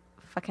be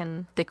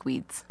fucking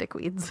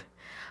dickweeds.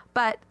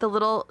 But the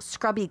little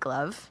scrubby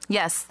glove.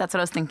 Yes, that's what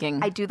I was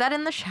thinking. I do that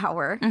in the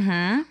shower. Mm-hmm.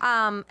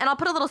 And I'll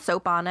put a little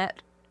soap on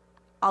it.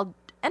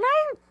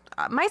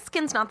 My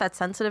skin's not that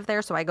sensitive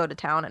there, so I go to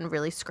town and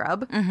really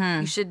scrub.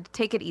 Mm-hmm. You should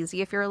take it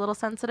easy if you're a little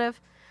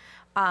sensitive.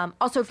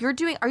 Also,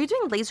 are you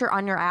doing laser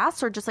on your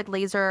ass or just like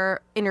laser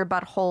in your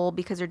butthole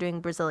because you're doing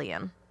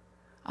Brazilian?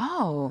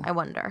 Oh. I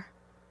wonder.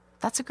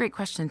 That's a great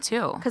question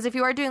too. Because if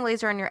you are doing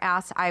laser on your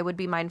ass, I would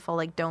be mindful,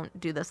 like, don't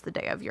do this the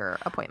day of your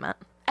appointment.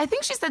 I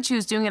think she said she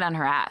was doing it on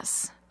her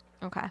ass.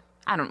 Okay.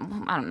 I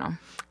don't know.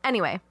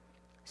 Anyway,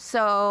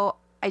 so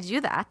I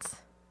do that.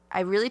 I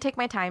really take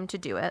my time to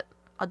do it.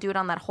 I'll do it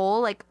on that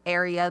whole like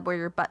area where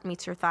your butt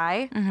meets your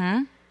thigh.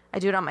 Mm-hmm. I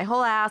do it on my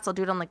whole ass. I'll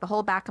do it on like the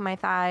whole back of my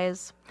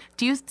thighs.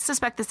 Do you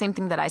suspect the same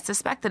thing that I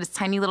suspect, that it's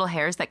tiny little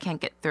hairs that can't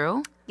get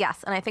through?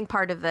 Yes, and I think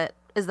part of it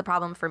is the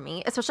problem for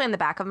me, especially in the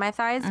back of my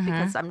thighs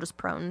because I'm just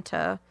prone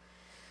to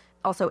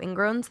also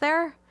ingrowns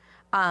there.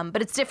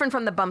 But it's different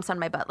from the bumps on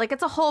my butt. Like,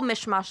 it's a whole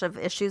mishmash of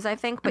issues, I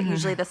think, but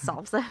usually this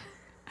solves it.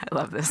 I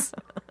love this.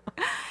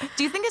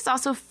 Do you think it's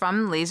also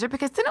from laser?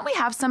 Because didn't we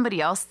have somebody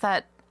else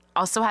that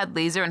also had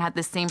laser and had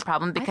the same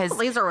problem? Because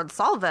laser would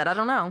solve it. I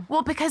don't know.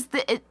 Well, because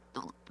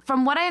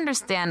from what I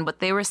understand, what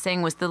they were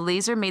saying was the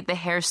laser made the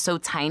hair so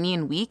tiny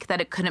and weak that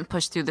it couldn't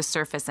push through the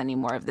surface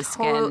anymore of the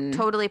skin.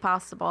 Totally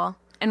possible.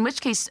 In which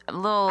case, a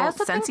little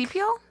Sensi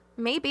peel?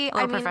 Maybe. A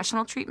little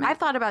professional treatment? I've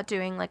thought about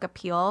doing like a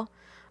peel.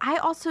 I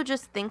also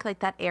just think like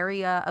that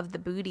area of the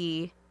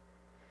booty,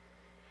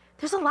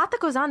 there's a lot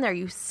that goes on there.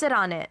 You sit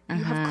on it.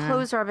 You have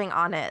clothes rubbing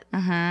on it.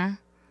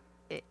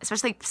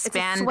 Especially spandex, it's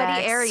a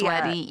sweaty area.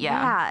 Sweaty.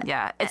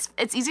 Yeah.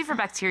 It's easy for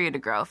bacteria to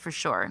grow, for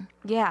sure.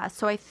 Yeah,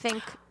 so I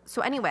think...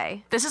 So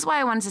anyway. This is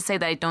why I wanted to say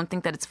that I don't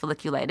think that it's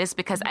folliculitis,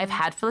 because I've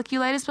had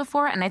folliculitis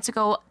before, and I had to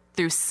go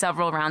through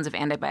several rounds of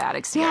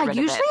antibiotics to get rid of it.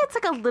 Yeah, usually it's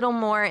like a little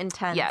more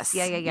intense. Yes.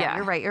 Yeah.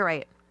 You're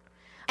right.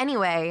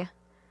 Anyway,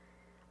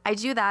 I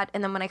do that,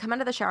 and then when I come out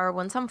of the shower,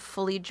 once I'm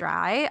fully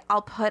dry,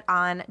 I'll put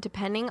on,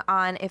 depending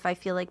on if I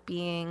feel like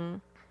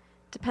being...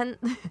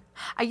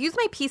 I use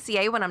my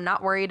PCA when I'm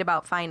not worried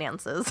about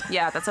finances.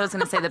 Yeah, that's what I was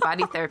going to say. The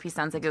body therapy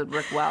sounds like it would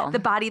work well. The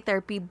body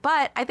therapy,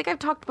 but I think I've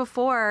talked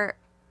before...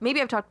 Maybe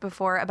I've talked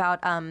before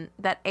about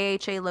that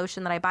AHA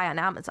lotion that I buy on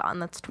Amazon.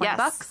 That's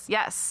 $20.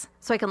 Yes.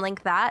 So I can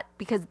link that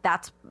because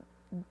that's,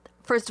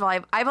 first of all,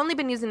 I've only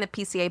been using the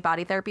PCA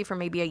body therapy for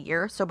maybe a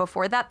year. So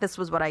before that, this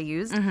was what I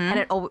used,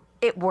 and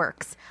it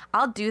works.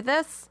 I'll do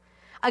this.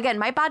 Again,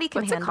 my body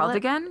can handle it. What's it called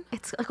again?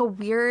 It's like a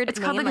weird It's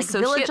name, called like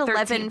Village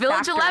 11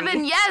 Village Factory.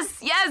 11, yes,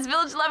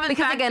 Village 11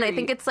 Because Factory. again, I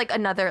think it's like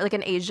another, like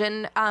an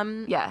Asian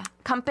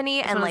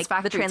company, and one of like those the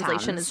factory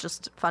translation towns. is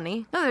just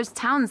funny. No, there's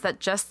towns that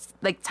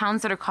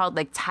towns that are called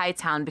like Thai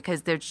Town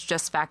because they're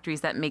just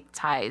factories that make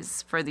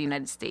ties for the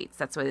United States.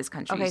 That's why this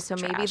country Okay, is so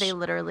maybe trash. they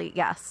literally,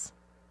 yes.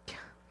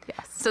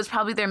 So it's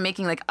probably they're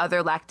making like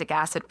other lactic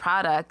acid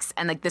products,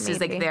 and like this is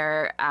like Maybe.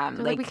 their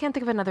Like, we can't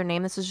think of another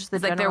name. This is just the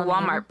it's like their general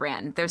name. Walmart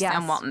brand, their Yes.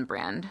 Sam Walton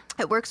brand.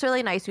 It works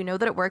really nice. You know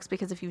that it works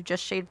because if you've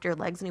just shaved your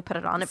legs and you put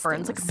it on, it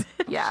burns like a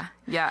bitch.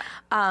 Yeah.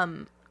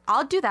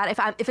 I'll do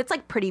that if it's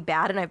like pretty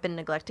bad and I've been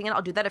neglecting it.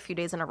 I'll do that a few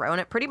days in a row, and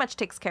it pretty much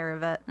takes care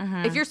of it.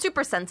 If you're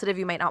super sensitive,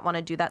 you might not want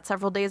to do that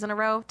several days in a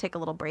row. Take a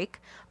little break,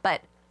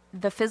 but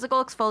the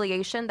physical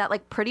exfoliation, that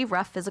like pretty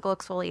rough physical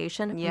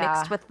exfoliation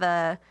mixed with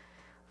the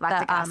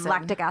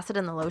lactic acid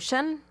in the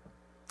lotion.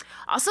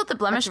 Also, the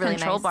blemish really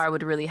control nice. bar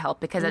would really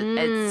help because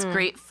it's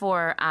great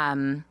for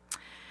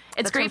it's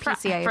That's great from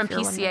for PCA, from if you're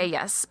PCA, wondering.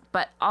 yes,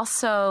 but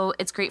also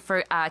it's great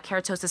for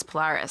keratosis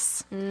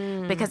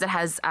pilaris because it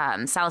has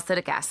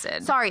salicylic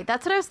acid. Sorry,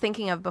 that's what I was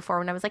thinking of before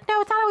when I was like,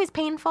 no, it's not always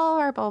painful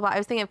or blah, blah, blah. I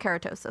was thinking of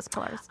keratosis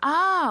pilaris.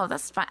 Oh,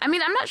 that's fine. I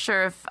mean, I'm not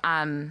sure if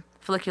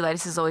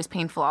folliculitis is always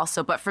painful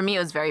also, but for me it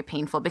was very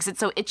painful because it's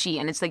so itchy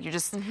and it's like you're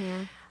just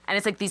and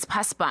it's like these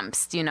pus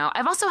bumps, you know.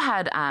 I've also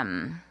had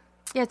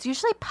Yeah, it's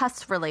usually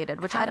pus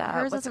related, which Had,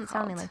 hers what's it isn't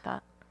sounding called?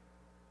 like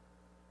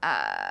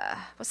that.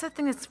 what's that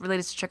thing that's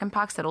related to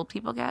chickenpox that old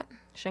people get?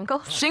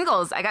 Shingles?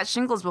 Shingles. I got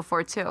shingles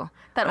before too.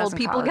 That when I was old in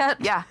people college.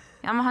 get? Yeah,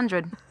 I'm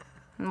 100.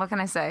 What can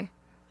I say?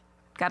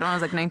 Got it when I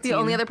was like 19. The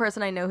only other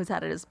person I know who's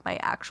had it is my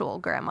actual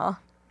grandma.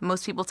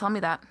 Most people tell me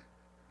that.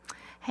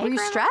 Hey, Were you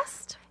grandma.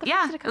 stressed?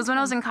 Yeah, it was when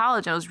I was in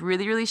college. I was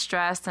really, really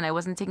stressed, and I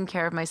wasn't taking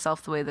care of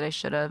myself the way that I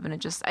should have. And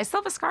I still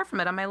have a scar from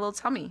it on my little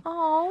tummy.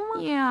 Oh.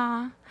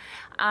 Yeah.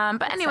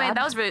 But anyway, sad.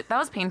 that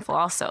was painful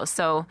also.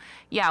 So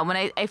yeah, when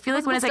I feel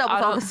like when it's like with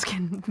all auto, the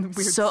skin, weird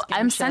so skin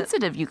I'm shit.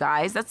 sensitive, you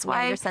guys. That's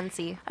why you're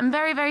sensy. I'm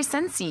very, very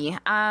sensy.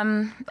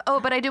 Oh,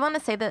 but I do want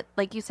to say that,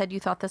 like you said, you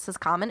thought this is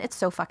common. It's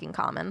so fucking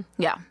common.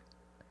 Yeah.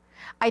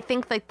 I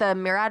think like the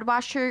Murad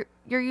wash you're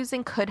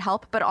using could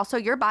help, but also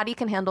your body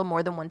can handle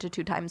more than 1 to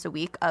 2 times a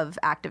week of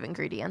active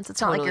ingredients. It's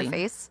not like your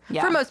Totally. face.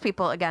 Yeah. For most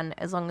people, again,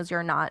 as long as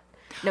you're not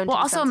known Well, to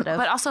be also, sensitive.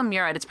 but also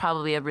Murad, it's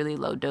probably a really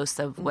low dose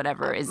of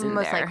whatever is in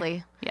most there.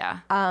 likely. Yeah.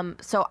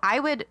 So I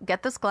would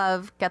get this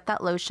glove, get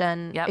that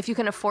lotion. Yep. If you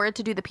can afford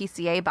to do the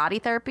PCA body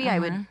therapy, I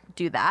would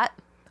do that.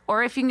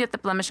 Or if you can get the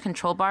blemish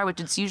control bar, which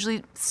it's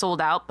usually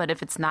sold out, but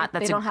if it's not,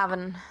 that's They don't have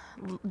an.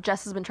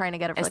 Jess has been trying to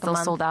get it for it's like still a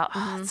month. sold out.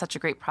 It's such a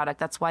great product.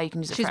 That's why you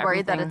can use it She's for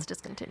worried that everything. it's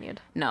discontinued.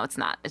 No, it's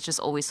not. It's just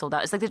always sold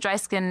out. It's like the dry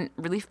skin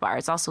relief bar.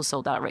 It's also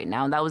sold out right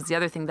now. And that was the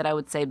other thing that I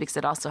would say because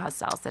it also has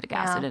salicylic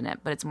acid in it,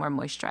 but it's more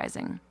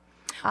moisturizing.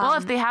 Well,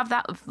 if they have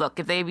that, look,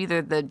 if they have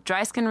either the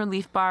dry skin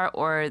relief bar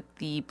or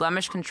the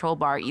blemish control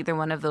bar, either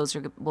one of those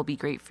will be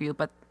great for you.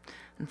 But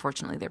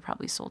unfortunately, they're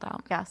probably sold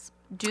out. Yes.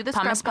 Do the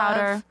Pumice scrub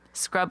powder, glove.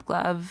 scrub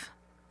glove.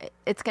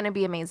 It's going to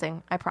be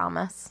amazing. I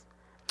promise.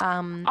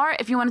 Or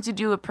if you wanted to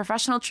do a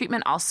professional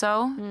treatment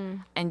also,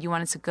 and you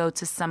wanted to go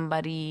to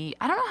somebody,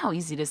 I don't know how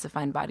easy it is to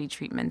find body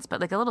treatments,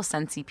 but like a little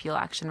Sensi peel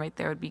action right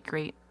there would be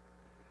great.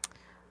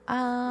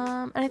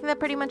 And I think that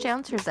pretty much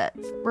answers it.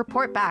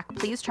 Report back.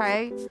 Please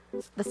try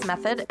this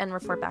method and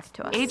report back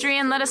to us.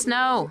 Adrian, let us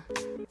know.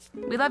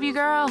 We love you,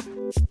 girl.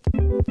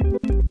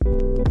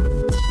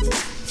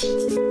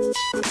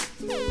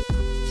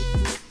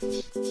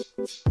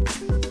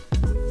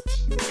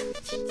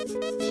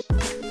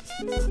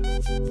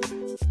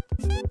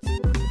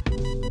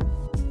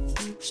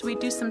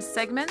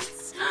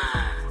 segments?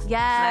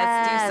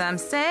 Yes. Let's do some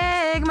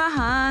Sigma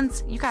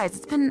hunts. You guys,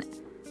 it's been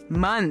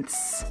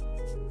months.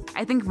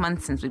 I think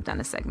months since we've done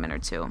a segment or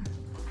two.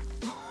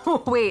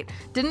 Wait,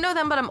 didn't know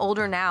them, but I'm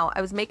older now.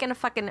 I was making a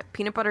fucking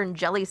peanut butter and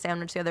jelly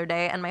sandwich the other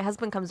day, and my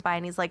husband comes by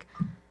and he's like,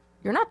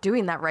 "You're not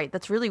doing that right.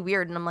 That's really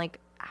weird." And I'm like,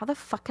 how the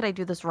fuck could I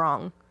do this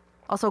wrong?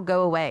 Also,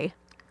 go away.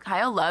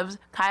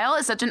 Kyle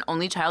is such an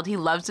only child. He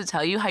loves to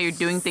tell you how you're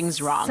doing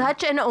things wrong.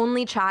 Such an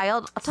only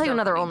child. I'll tell you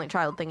another funny. only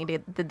child thing he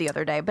did the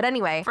other day. But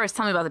anyway, First,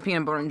 tell me about the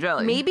peanut butter and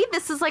jelly. maybe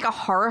this is like a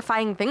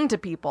horrifying thing to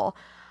people.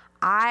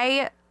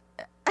 I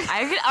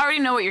already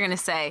know what you're going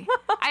to say.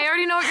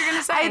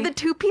 I had the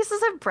 2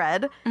 pieces of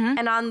bread,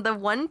 and on the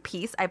one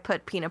piece, I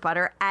put peanut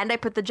butter, and I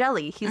put the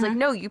jelly. He's like,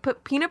 no, you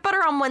put peanut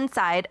butter on one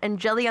side and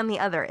jelly on the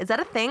other. Is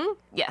that a thing?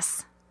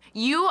 Yes.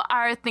 You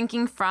are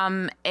thinking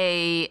from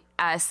a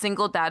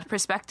single dad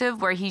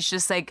perspective where he's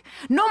just like,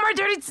 no more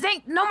dirty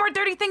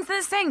things in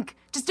the sink.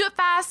 Just do it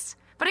fast.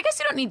 But I guess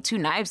you don't need 2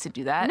 knives to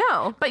do that.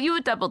 No. But you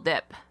would double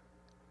dip.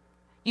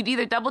 You'd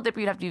either double dip or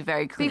you'd have to be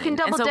very But clean. you can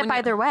double dip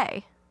either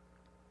way.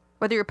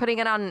 Whether you're putting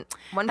it on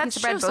one piece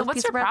of bread, That's true. So both what's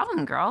pieces your of bread.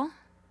 problem, girl?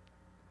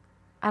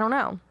 I don't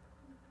know.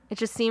 It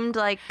just seemed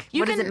like,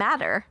 what does it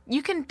matter?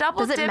 You can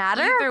double Does it dip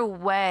matter? either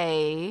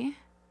way.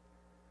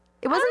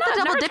 It wasn't know. the I've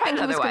double never dipping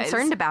tried he was otherwise.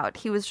 concerned about.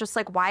 He was just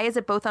like, why is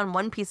it both on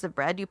one piece of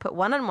bread? You put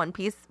one on one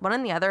piece, one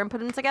on the other, and put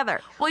them together.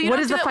 Well, you what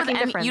don't is do the that with fucking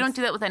any, difference? You don't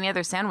do that with any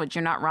other sandwich.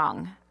 You're not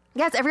wrong.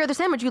 Yeah, it's every other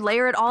sandwich. You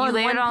layer it all You in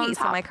layer one it all on piece.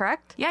 top. Am I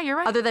correct? Yeah, you're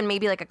right. Other than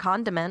maybe like a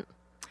condiment.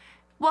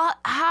 Well,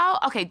 how?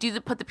 Okay, do you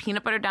put the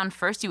peanut butter down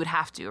first? You would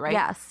have to, right?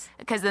 Yes.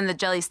 Because then the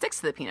jelly sticks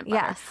to the peanut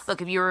butter. Yes. Look,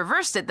 if you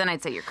reversed it, then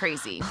I'd say you're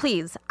crazy.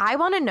 Please, I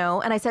want to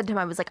know. And I said to him,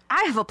 I was like,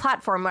 I have a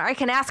platform where I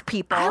can ask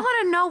people. I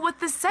want to know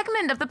what the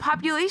segment of the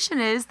population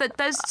is that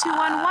does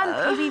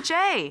 2-on-1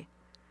 PBJ.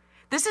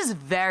 This is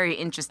very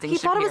interesting. He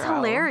thought it was Shapiro.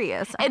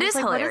 hilarious. I It was is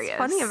like, hilarious.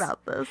 What is funny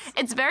about this?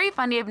 It's very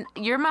funny.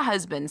 You're my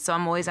husband, so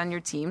I'm always on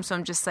your team. So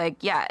I'm just like,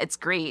 yeah, it's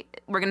great.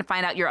 We're going to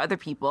find out your other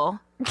people,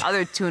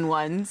 other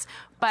 2-in-1s.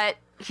 But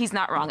he's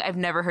not wrong. I've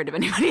never heard of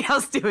anybody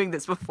else doing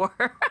this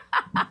before.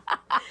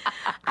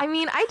 I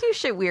mean, I do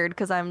shit weird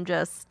because I'm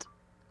just...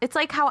 It's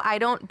like how I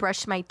don't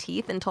brush my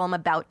teeth until I'm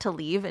about to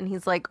leave. And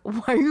he's like,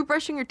 why are you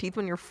brushing your teeth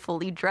when you're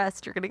fully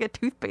dressed? You're going to get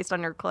toothpaste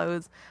on your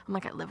clothes. I'm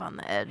like, I live on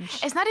the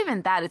edge. It's not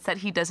even that. It's that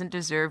he doesn't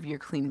deserve your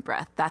clean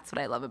breath. That's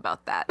what I love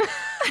about that.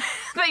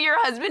 That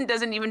your husband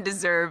doesn't even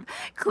deserve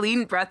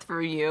clean breath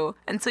for you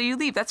until you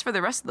leave. That's for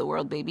the rest of the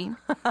world, baby.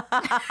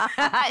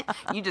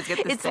 You just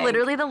get this It's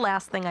literally the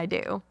last thing I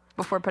do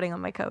before putting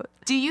on my coat.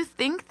 Do you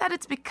think that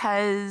it's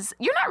because...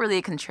 You're not really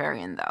a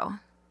contrarian, though.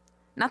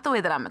 Not the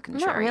way that I'm a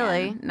contrarian. Not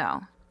really.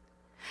 No.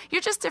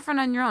 You're just different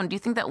on your own. Do you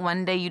think that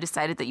one day you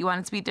decided that you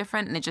wanted to be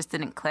different and it just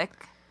didn't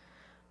click?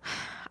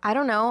 I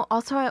don't know.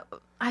 Also,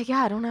 I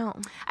don't know.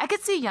 I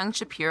could see young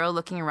Shapiro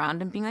looking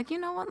around and being like, you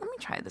know what, let me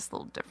try this a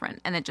little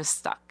different. And it just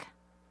stuck.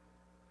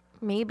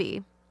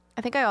 Maybe.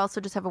 I think I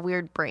also just have a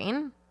weird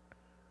brain.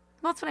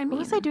 Well, that's what I mean. What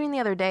was I doing the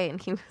other day?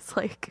 And he was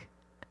like,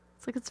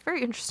 it's a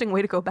very interesting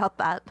way to go about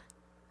that.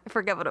 I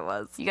forget what it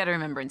was. You got to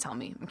remember and tell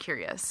me. I'm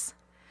curious.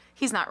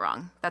 He's not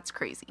wrong. That's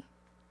crazy.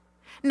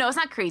 No, it's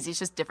not crazy. It's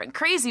just different.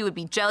 Crazy would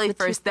be jelly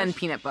first, then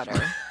peanut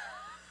butter.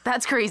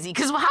 That's crazy.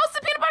 Because how's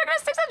the peanut butter going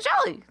to stick to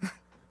jelly?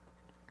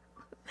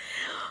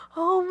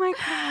 Oh my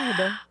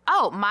God.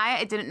 Oh,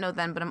 I didn't know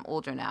then, but I'm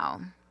older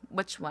now.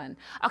 Which one?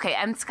 Okay,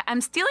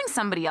 I'm stealing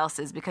somebody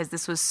else's because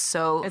this was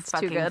so It's too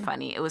fucking good.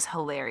 funny. It was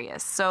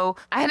hilarious. So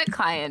I had a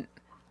client.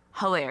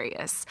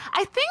 Hilarious.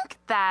 I think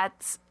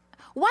that...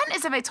 One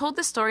is if I told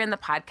this story on the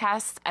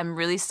podcast, I'm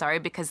really sorry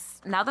because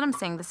now that I'm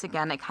saying this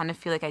again, I kind of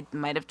feel like I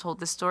might have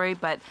told this story,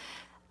 but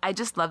I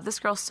just love this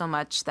girl so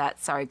much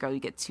that, sorry girl, you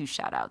get 2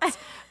 shout outs.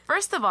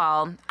 First of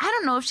all, I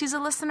don't know if she's a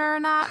listener or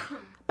not,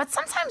 but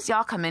sometimes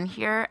y'all come in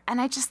here and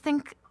I just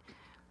think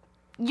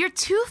you're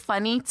too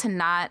funny to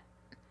not,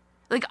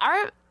 like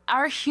our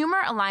humor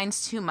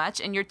aligns too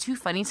much and you're too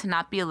funny to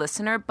not be a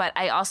listener, but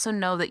I also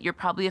know that you're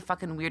probably a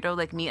fucking weirdo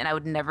like me and I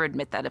would never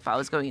admit that if I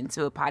was going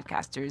into a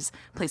podcaster's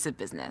place of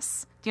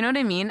business. Do you know what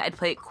I mean? I'd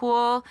play it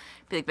cool,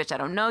 be like, bitch, I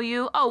don't know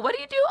you. Oh, what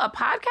do you do? A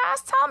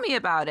podcast? Tell me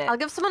about it. I'll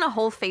give someone a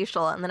whole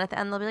facial, and then at the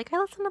end they'll be like, I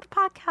listened to the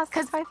podcast.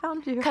 That's how I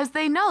found you. Because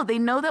they know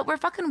that we're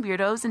fucking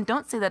weirdos and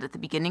don't say that at the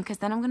beginning because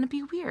then I'm going to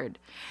be weird.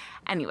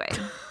 Anyway.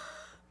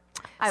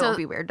 I So- won't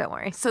be weird, don't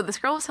worry. So this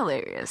girl was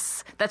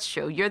hilarious. That's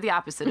true. You're the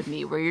opposite of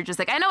me, where you're just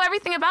like, I know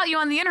everything about you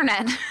on the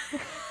internet.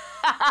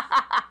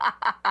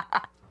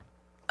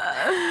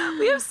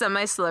 We have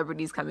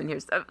semi-celebrities come in here.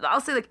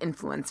 I'll say like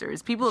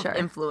influencers, people Sure. of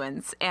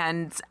influence.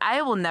 And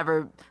I will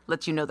never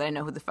let you know that I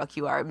know who the fuck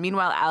you are.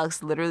 Meanwhile,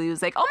 Alex literally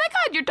was like, oh my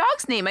God, your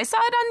dog's name. I saw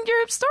it on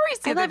your stories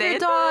the I other love day. your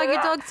dog.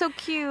 Your dog's so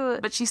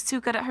cute. But she's too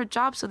good at her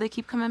job, so they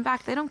keep coming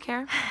back. They don't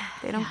care.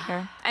 They don't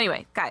care.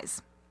 Anyway,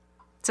 guys.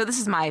 So this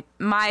is my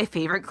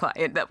favorite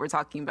client that we're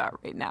talking about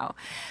right now.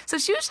 So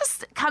she was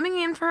just coming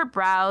in for her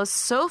brows,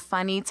 so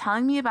funny,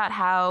 telling me about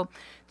how,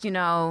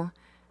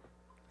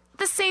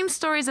 the same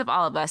stories of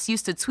all of us.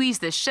 Used to tweeze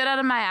the shit out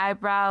of my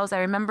eyebrows. I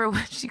remember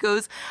when she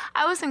goes,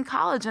 I was in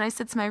college and I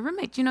said to my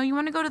roommate, you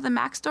want to go to the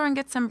MAC store and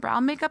get some brow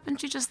makeup? And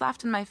she just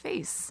laughed in my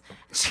face.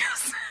 And she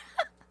goes,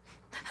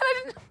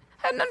 I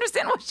didn't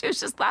understand why she was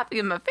just laughing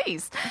in my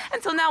face.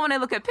 Until now when I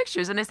look at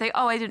pictures and I say,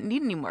 oh, I didn't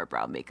need any more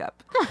brow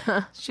makeup.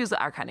 She was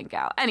our kind of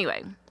gal.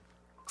 Anyway,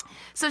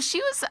 so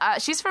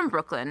she's from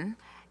Brooklyn.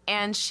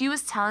 And she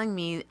was telling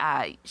me,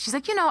 she's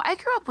like, I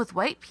grew up with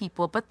white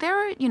people, but they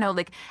were,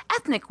 like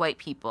ethnic white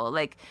people,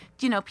 like,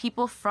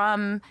 people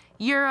from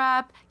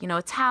Europe,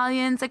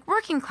 Italians, like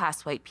working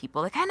class white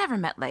people. Like I never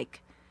met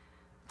like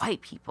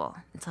white people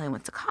until I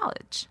went to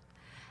college.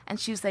 And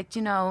she was like,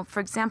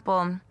 for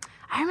example,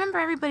 I remember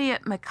everybody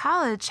at my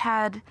college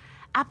had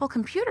Apple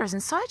computers,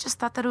 and so I just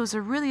thought that it was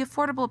a really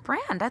affordable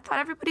brand. I thought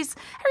everybody's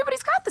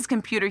got this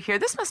computer here.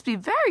 This must be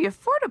very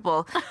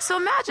affordable. So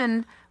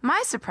imagine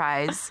my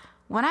surprise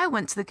when I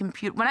went to the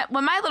computer,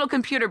 when my little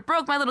computer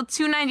broke, my little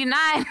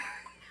 $2.99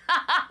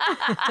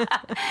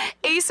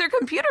 Acer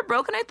computer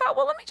broke, and I thought,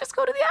 well, let me just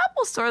go to the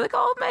Apple store like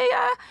all of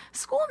my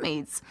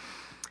schoolmates.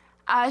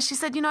 She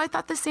said, I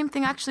thought the same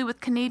thing actually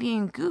with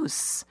Canadian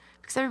Goose,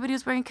 because everybody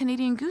was wearing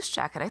Canadian Goose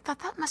jacket. I thought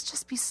that must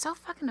just be so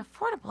fucking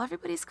affordable.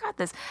 Everybody's got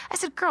this. I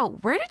said, girl,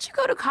 where did you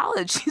go to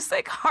college? She's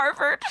like,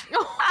 Harvard.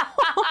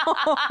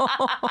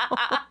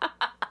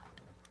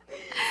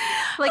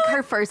 Like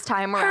her first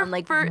time around,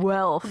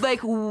 wealth. Like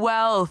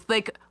wealth.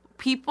 Like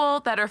people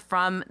that are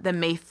from the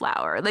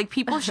Mayflower. Like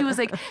people, she was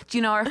like,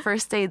 our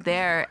first day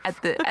there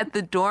at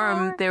the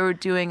dorm, they were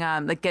doing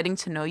like getting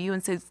to know you,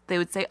 and so they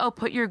would say, oh,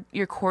 put your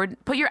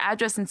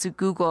address into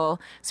Google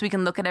so we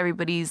can look at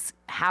everybody's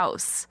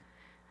house.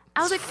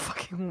 I was like,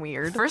 fucking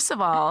weird. First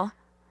of all,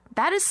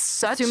 that is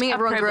such assuming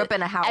everyone grew up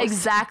in a house.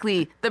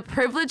 Exactly. The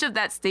privilege of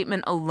that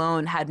statement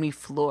alone had me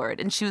floored.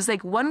 And she was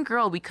like, one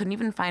girl, we couldn't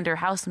even find her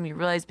house, and we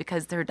realized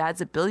because her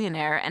dad's a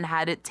billionaire and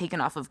had it taken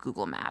off of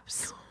Google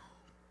Maps.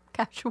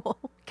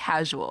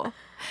 Casual.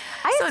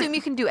 I assume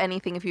you can do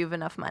anything if you have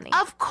enough money.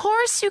 Of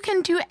course you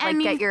can do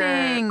anything. Like get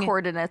your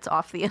coordinates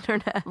off the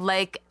internet.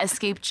 Like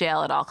escape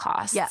jail at all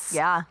costs.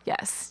 Yeah.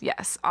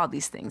 Yes. All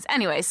these things.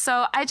 Anyway,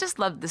 so I just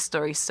love this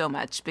story so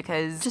much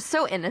because... Just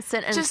so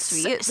innocent and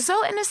sweet.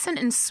 So innocent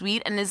and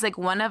sweet, and is like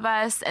one of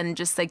us, and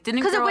just like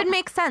didn't Because it would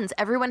make sense.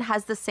 Everyone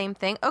has the same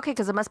thing. Okay,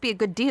 because it must be a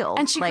good deal.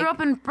 And she grew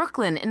up in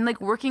Brooklyn, in like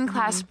working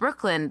class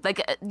Brooklyn,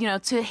 like,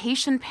 to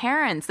Haitian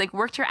parents, like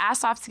worked her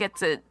ass off to get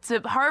to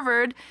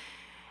Harvard.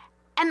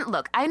 And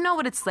look, I know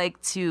what it's like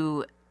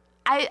to...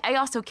 I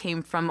also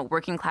came from a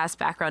working class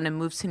background and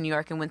moved to New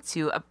York and went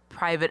to a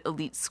private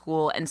elite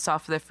school and saw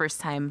for the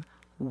first time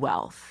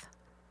wealth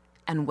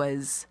and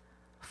was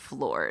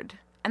floored.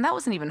 And that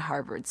wasn't even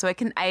Harvard. So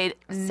I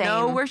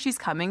know where she's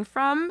coming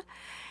from.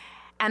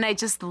 And I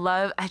just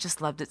loved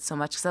it so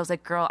much because I was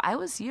like, girl, I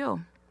was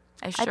you.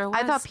 I sure was.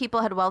 I thought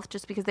people had wealth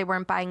just because they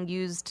weren't buying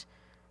used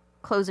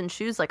clothes and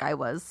shoes like I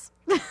was.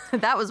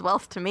 That was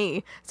wealth to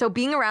me. So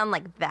being around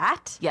like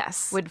that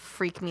would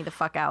freak me the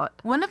fuck out.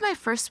 One of my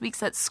first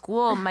weeks at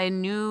school, my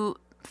new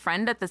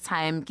friend at the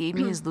time gave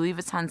me his Louis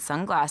Vuitton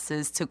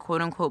sunglasses to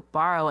quote unquote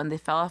borrow, and they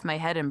fell off my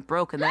head and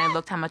broke. And then I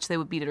looked how much they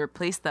would be to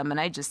replace them, and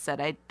I just said,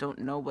 I don't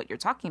know what you're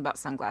talking about,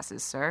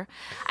 sunglasses, sir.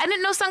 I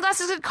didn't know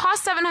sunglasses could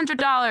cost $700.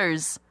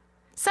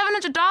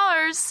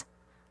 $700?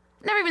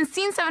 Never even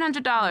seen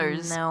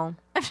 $700. No.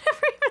 I've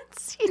never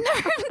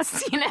even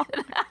seen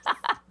it.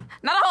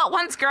 Not all at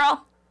once,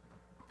 girl.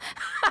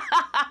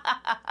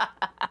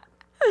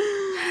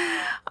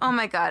 Oh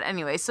my God.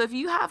 Anyway, so if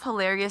you have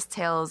hilarious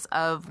tales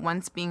of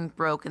once being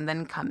broke and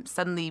then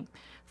suddenly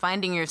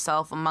finding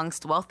yourself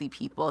amongst wealthy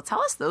people,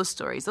 tell us those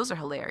stories. Those are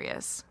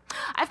hilarious.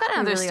 I've got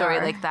another story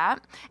like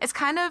that. It's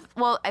kind of,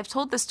 well, I've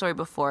told this story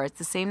before. It's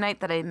the same night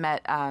that I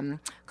met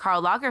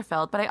Karl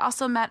Lagerfeld, but I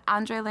also met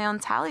Andre Leon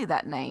Talley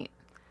that night.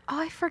 Oh,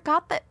 I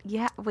forgot that.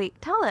 Yeah, wait,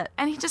 tell it.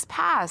 And he just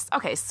passed.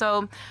 Okay,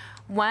 so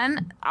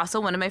one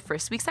of my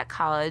first weeks at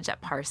college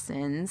at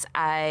Parsons,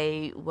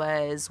 I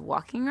was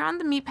walking around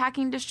the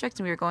meatpacking district,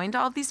 and we were going to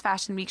all of these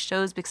Fashion Week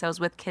shows because I was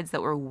with kids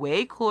that were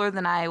way cooler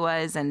than I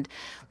was. And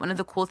one of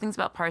the cool things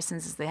about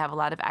Parsons is they have a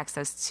lot of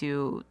access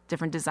to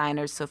different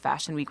designers, so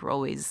Fashion Week were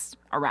always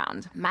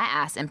around. My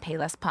ass in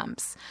Payless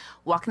pumps,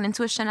 walking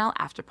into a Chanel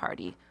after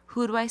party.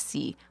 Who do I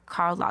see?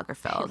 Karl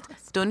Lagerfeld.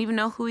 Don't even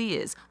know who he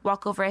is.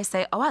 Walk over, I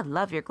say, oh, I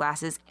love your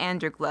glasses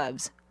and your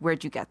gloves.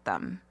 Where'd you get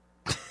them?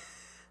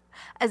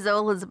 As though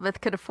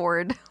Elizabeth could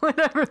afford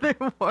whatever they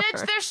wore.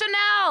 Bitch, they're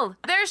Chanel.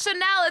 They're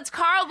Chanel. It's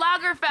Karl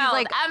Lagerfeld. He's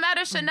like, I'm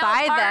at a Chanel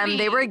party. Buy them.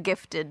 They were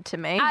gifted to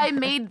me. I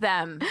made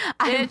them.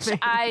 Bitch,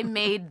 I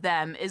made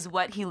them is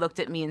what he looked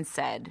at me and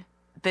said.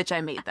 Bitch,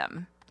 I made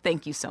them.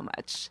 Thank you so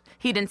much.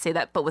 He didn't say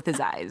that, but with his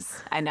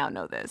eyes. I now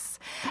know this.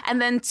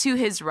 And then to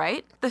his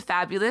right, the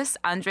fabulous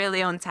Andre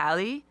Leon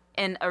Talley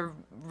in a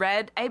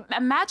red, I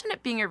imagine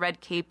it being a red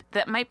cape.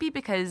 That might be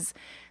because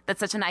that's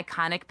such an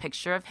iconic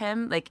picture of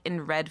him, like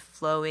in red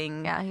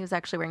flowing. Yeah, he was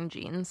actually wearing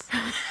jeans.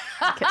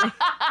 Kidding.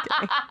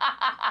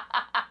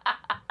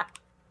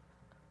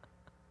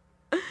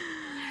 No,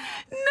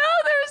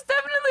 there was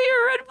definitely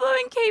a red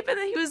flowing cape, and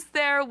then he was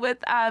there with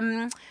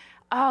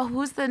Oh,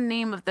 who's the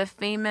name of the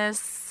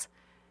famous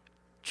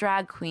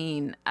drag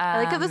queen? I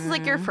like how this is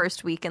like your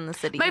first week in the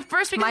city. My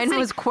first week in the Mine city.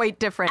 was quite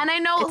different. And I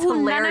know it's who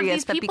hilarious none of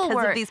these that people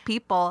because were. of these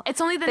people It's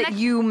only the that next-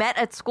 you met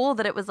at school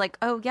that it was like,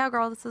 oh yeah,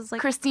 girl, this is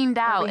like Christine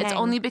Dow. where we It's hang.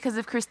 only because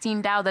of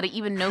Christine Dow that I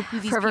even know who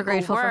these Forever people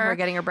grateful were. for her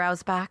getting her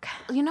brows back.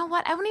 You know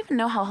what? I wouldn't even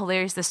know how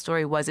hilarious this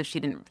story was if she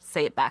didn't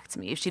say it back to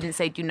me. If she didn't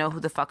say, do you know who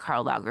the fuck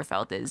Karl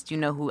Lagerfeld is? Do you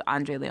know who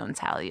Andre Leon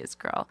Talley is,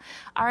 girl?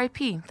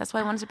 R.I.P. That's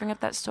why I wanted to bring up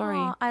that story.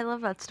 Aw, I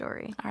love that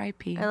story.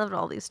 R.I.P. I loved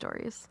all these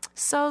stories.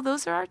 So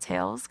those are our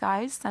tales,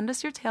 guys. Send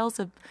us your tales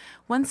of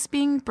once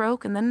being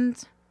broke and then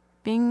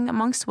being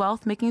amongst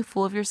wealth, making a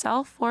fool of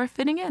yourself, or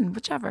fitting in,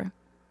 whichever.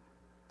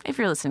 If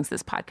you're listening to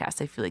this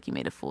podcast, I feel like you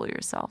made a fool of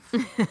yourself.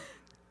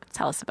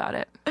 Tell us about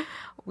it.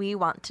 We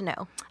want to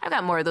know. I've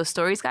got more of those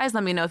stories, guys.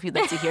 Let me know if you'd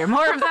like to hear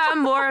more of them,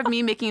 more of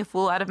me making a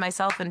fool out of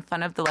myself in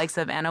front of the likes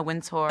of Anna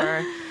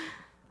Wintour.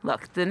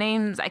 Look, the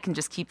names, I can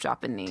just keep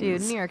dropping names. Dude,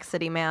 New York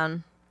City,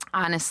 man.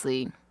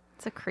 Honestly,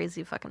 It's a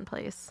crazy fucking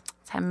place.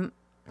 3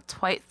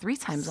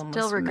 times almost.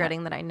 Still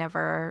regretting that I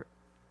never,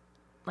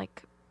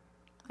 like,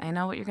 I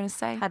know what you're going to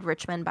say. had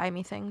rich men buy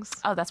me things.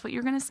 Oh, that's what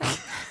you're going to say?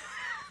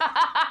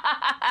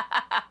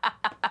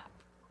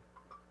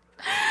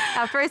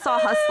 After I saw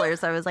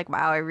Hustlers, I was like,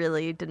 wow, I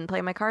really didn't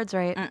play my cards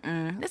right.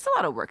 It's a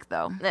lot of work,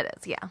 though. It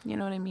is, yeah. You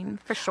know what I mean?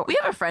 For sure. We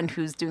have a friend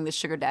who's doing the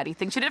sugar daddy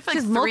thing. She did it for like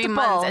She's 3 multiple.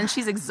 months, and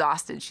she's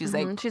exhausted. She's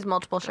like, She's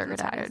multiple sugar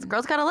tired. daddies.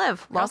 Girls gotta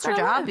live. Lost her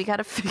gotta job. live. You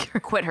gotta figure.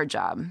 quit her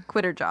job.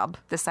 Quit her job.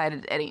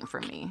 Decided it ain't for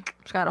me.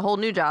 She got a whole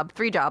new job.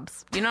 3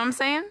 jobs. You know what I'm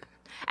saying?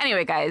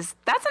 Anyway, guys,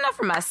 that's enough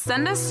from us.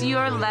 Send us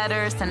your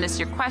letters, send us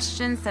your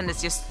questions, send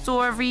us your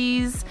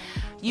stories.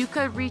 You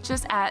could reach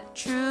us at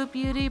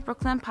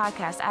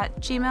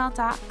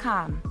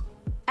truebeautybrooklynpodcast@gmail.com.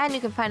 And you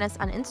can find us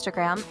on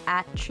Instagram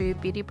at True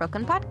Beauty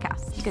Brooklyn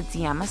Podcast. You could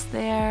DM us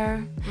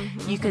there.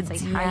 You could say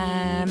DM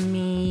hi.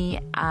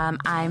 me.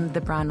 I'm the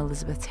Brown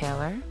Elizabeth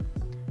Taylor.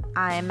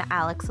 I'm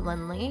Alex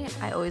Lindley.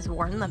 I always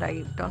warn that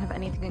I don't have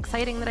anything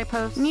exciting that I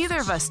post. Neither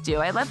of us do.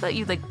 I love that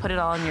you like put it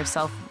all on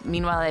yourself.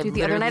 Meanwhile, I Dude,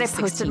 the other night I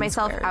literally posted 16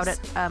 myself squares. out at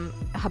a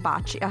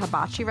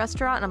hibachi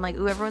restaurant, and I'm like,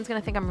 ooh, everyone's gonna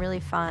think I'm really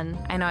fun.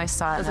 I know I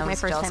saw it. It was and like I my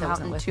first jealous time I out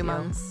wasn't in with 2 you.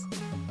 months.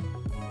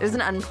 It was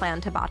an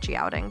unplanned hibachi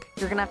outing.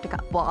 You're gonna have to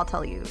come. Well, I'll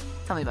tell you.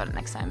 Tell me about it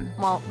next time.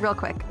 Well, real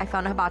quick, I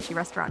found a hibachi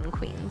restaurant in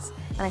Queens,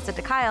 and I said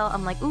to Kyle,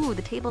 I'm like, ooh,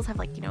 the tables have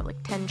like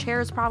 10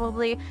 chairs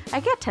probably.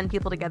 I get 10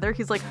 people together.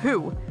 He's like,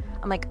 who?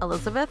 I'm like,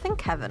 Elizabeth and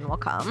Kevin will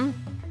come,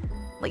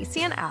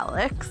 Lacey and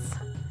Alex,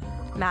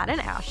 Matt and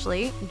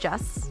Ashley,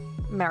 Jess,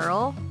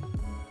 Meryl,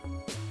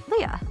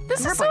 Leah. This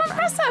and her is so boyfriend.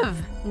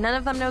 impressive. None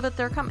of them know that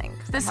they're coming.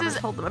 This I haven't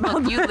is told them about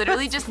look, you this.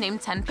 literally just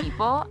named 10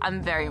 people.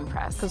 I'm very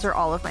impressed. Those are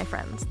all of my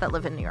friends that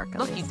live in New York. At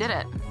Look, least. you did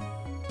it.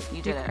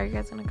 You did Are it. you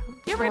guys gonna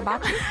come? Yeah, For we're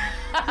hibachi.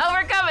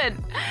 We're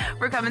coming.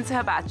 We're coming to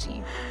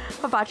Hibachi.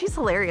 Hibachi's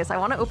hilarious. I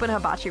want to open a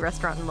hibachi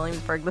restaurant in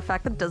Williamsburg. The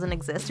fact that it doesn't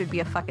exist would be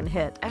a fucking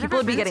hit. People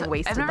would be getting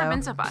wasted I've never though.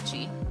 been to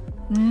Hibachi.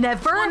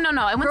 Never. Well,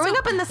 no. I went Growing to-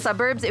 up in the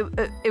suburbs,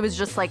 it was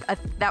just like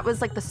that was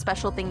like the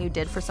special thing you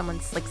did for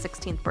someone's like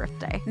 16th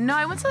birthday. No,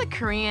 I went to like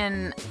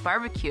Korean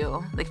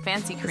barbecue, like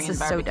fancy Korean This is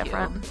barbecue. so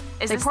different.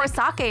 Is They this pour like,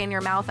 sake in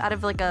your mouth out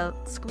of like a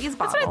squeeze that's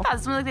bottle. what I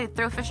thought. Something like they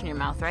throw fish in your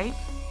mouth, right?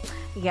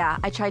 Yeah,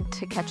 I tried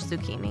to catch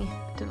zucchini.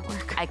 It didn't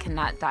work. I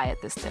cannot die at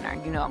this dinner.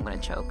 You know I'm gonna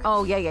choke.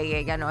 Oh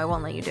yeah. No, I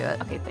won't let you do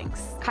it. Okay,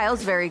 thanks.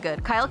 Kyle's very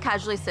good. Kyle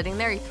casually sitting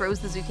there, he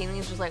throws the zucchini.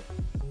 He's just like,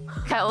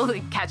 Kyle will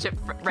like, catch it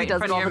right he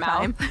does in front it all of your the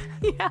mouth. time.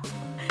 Yeah.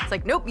 It's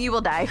like, nope, you will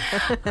die.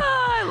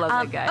 I love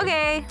that guy.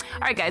 Okay.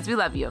 All right, guys, we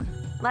love you.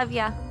 Love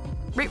ya.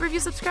 Rate,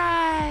 review,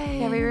 subscribe.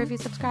 Yeah, rate, review,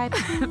 subscribe.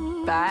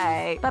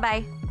 Bye.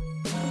 Bye-bye.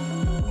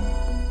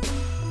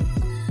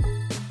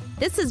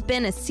 This has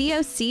been a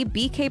COC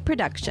BK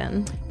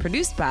production.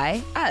 Produced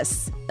by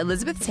us,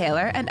 Elizabeth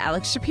Taylor and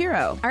Alex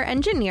Shapiro. Our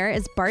engineer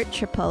is Bart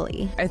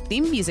Tripoli. Our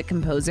theme music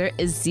composer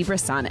is Zebra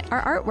Sonic.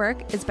 Our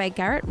artwork is by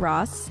Garrett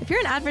Ross. If you're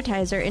an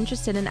advertiser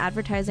interested in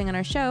advertising on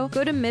our show,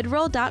 go to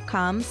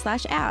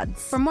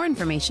midroll.com/ads. For more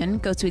information,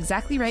 go to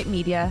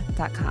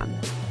exactlyrightmedia.com.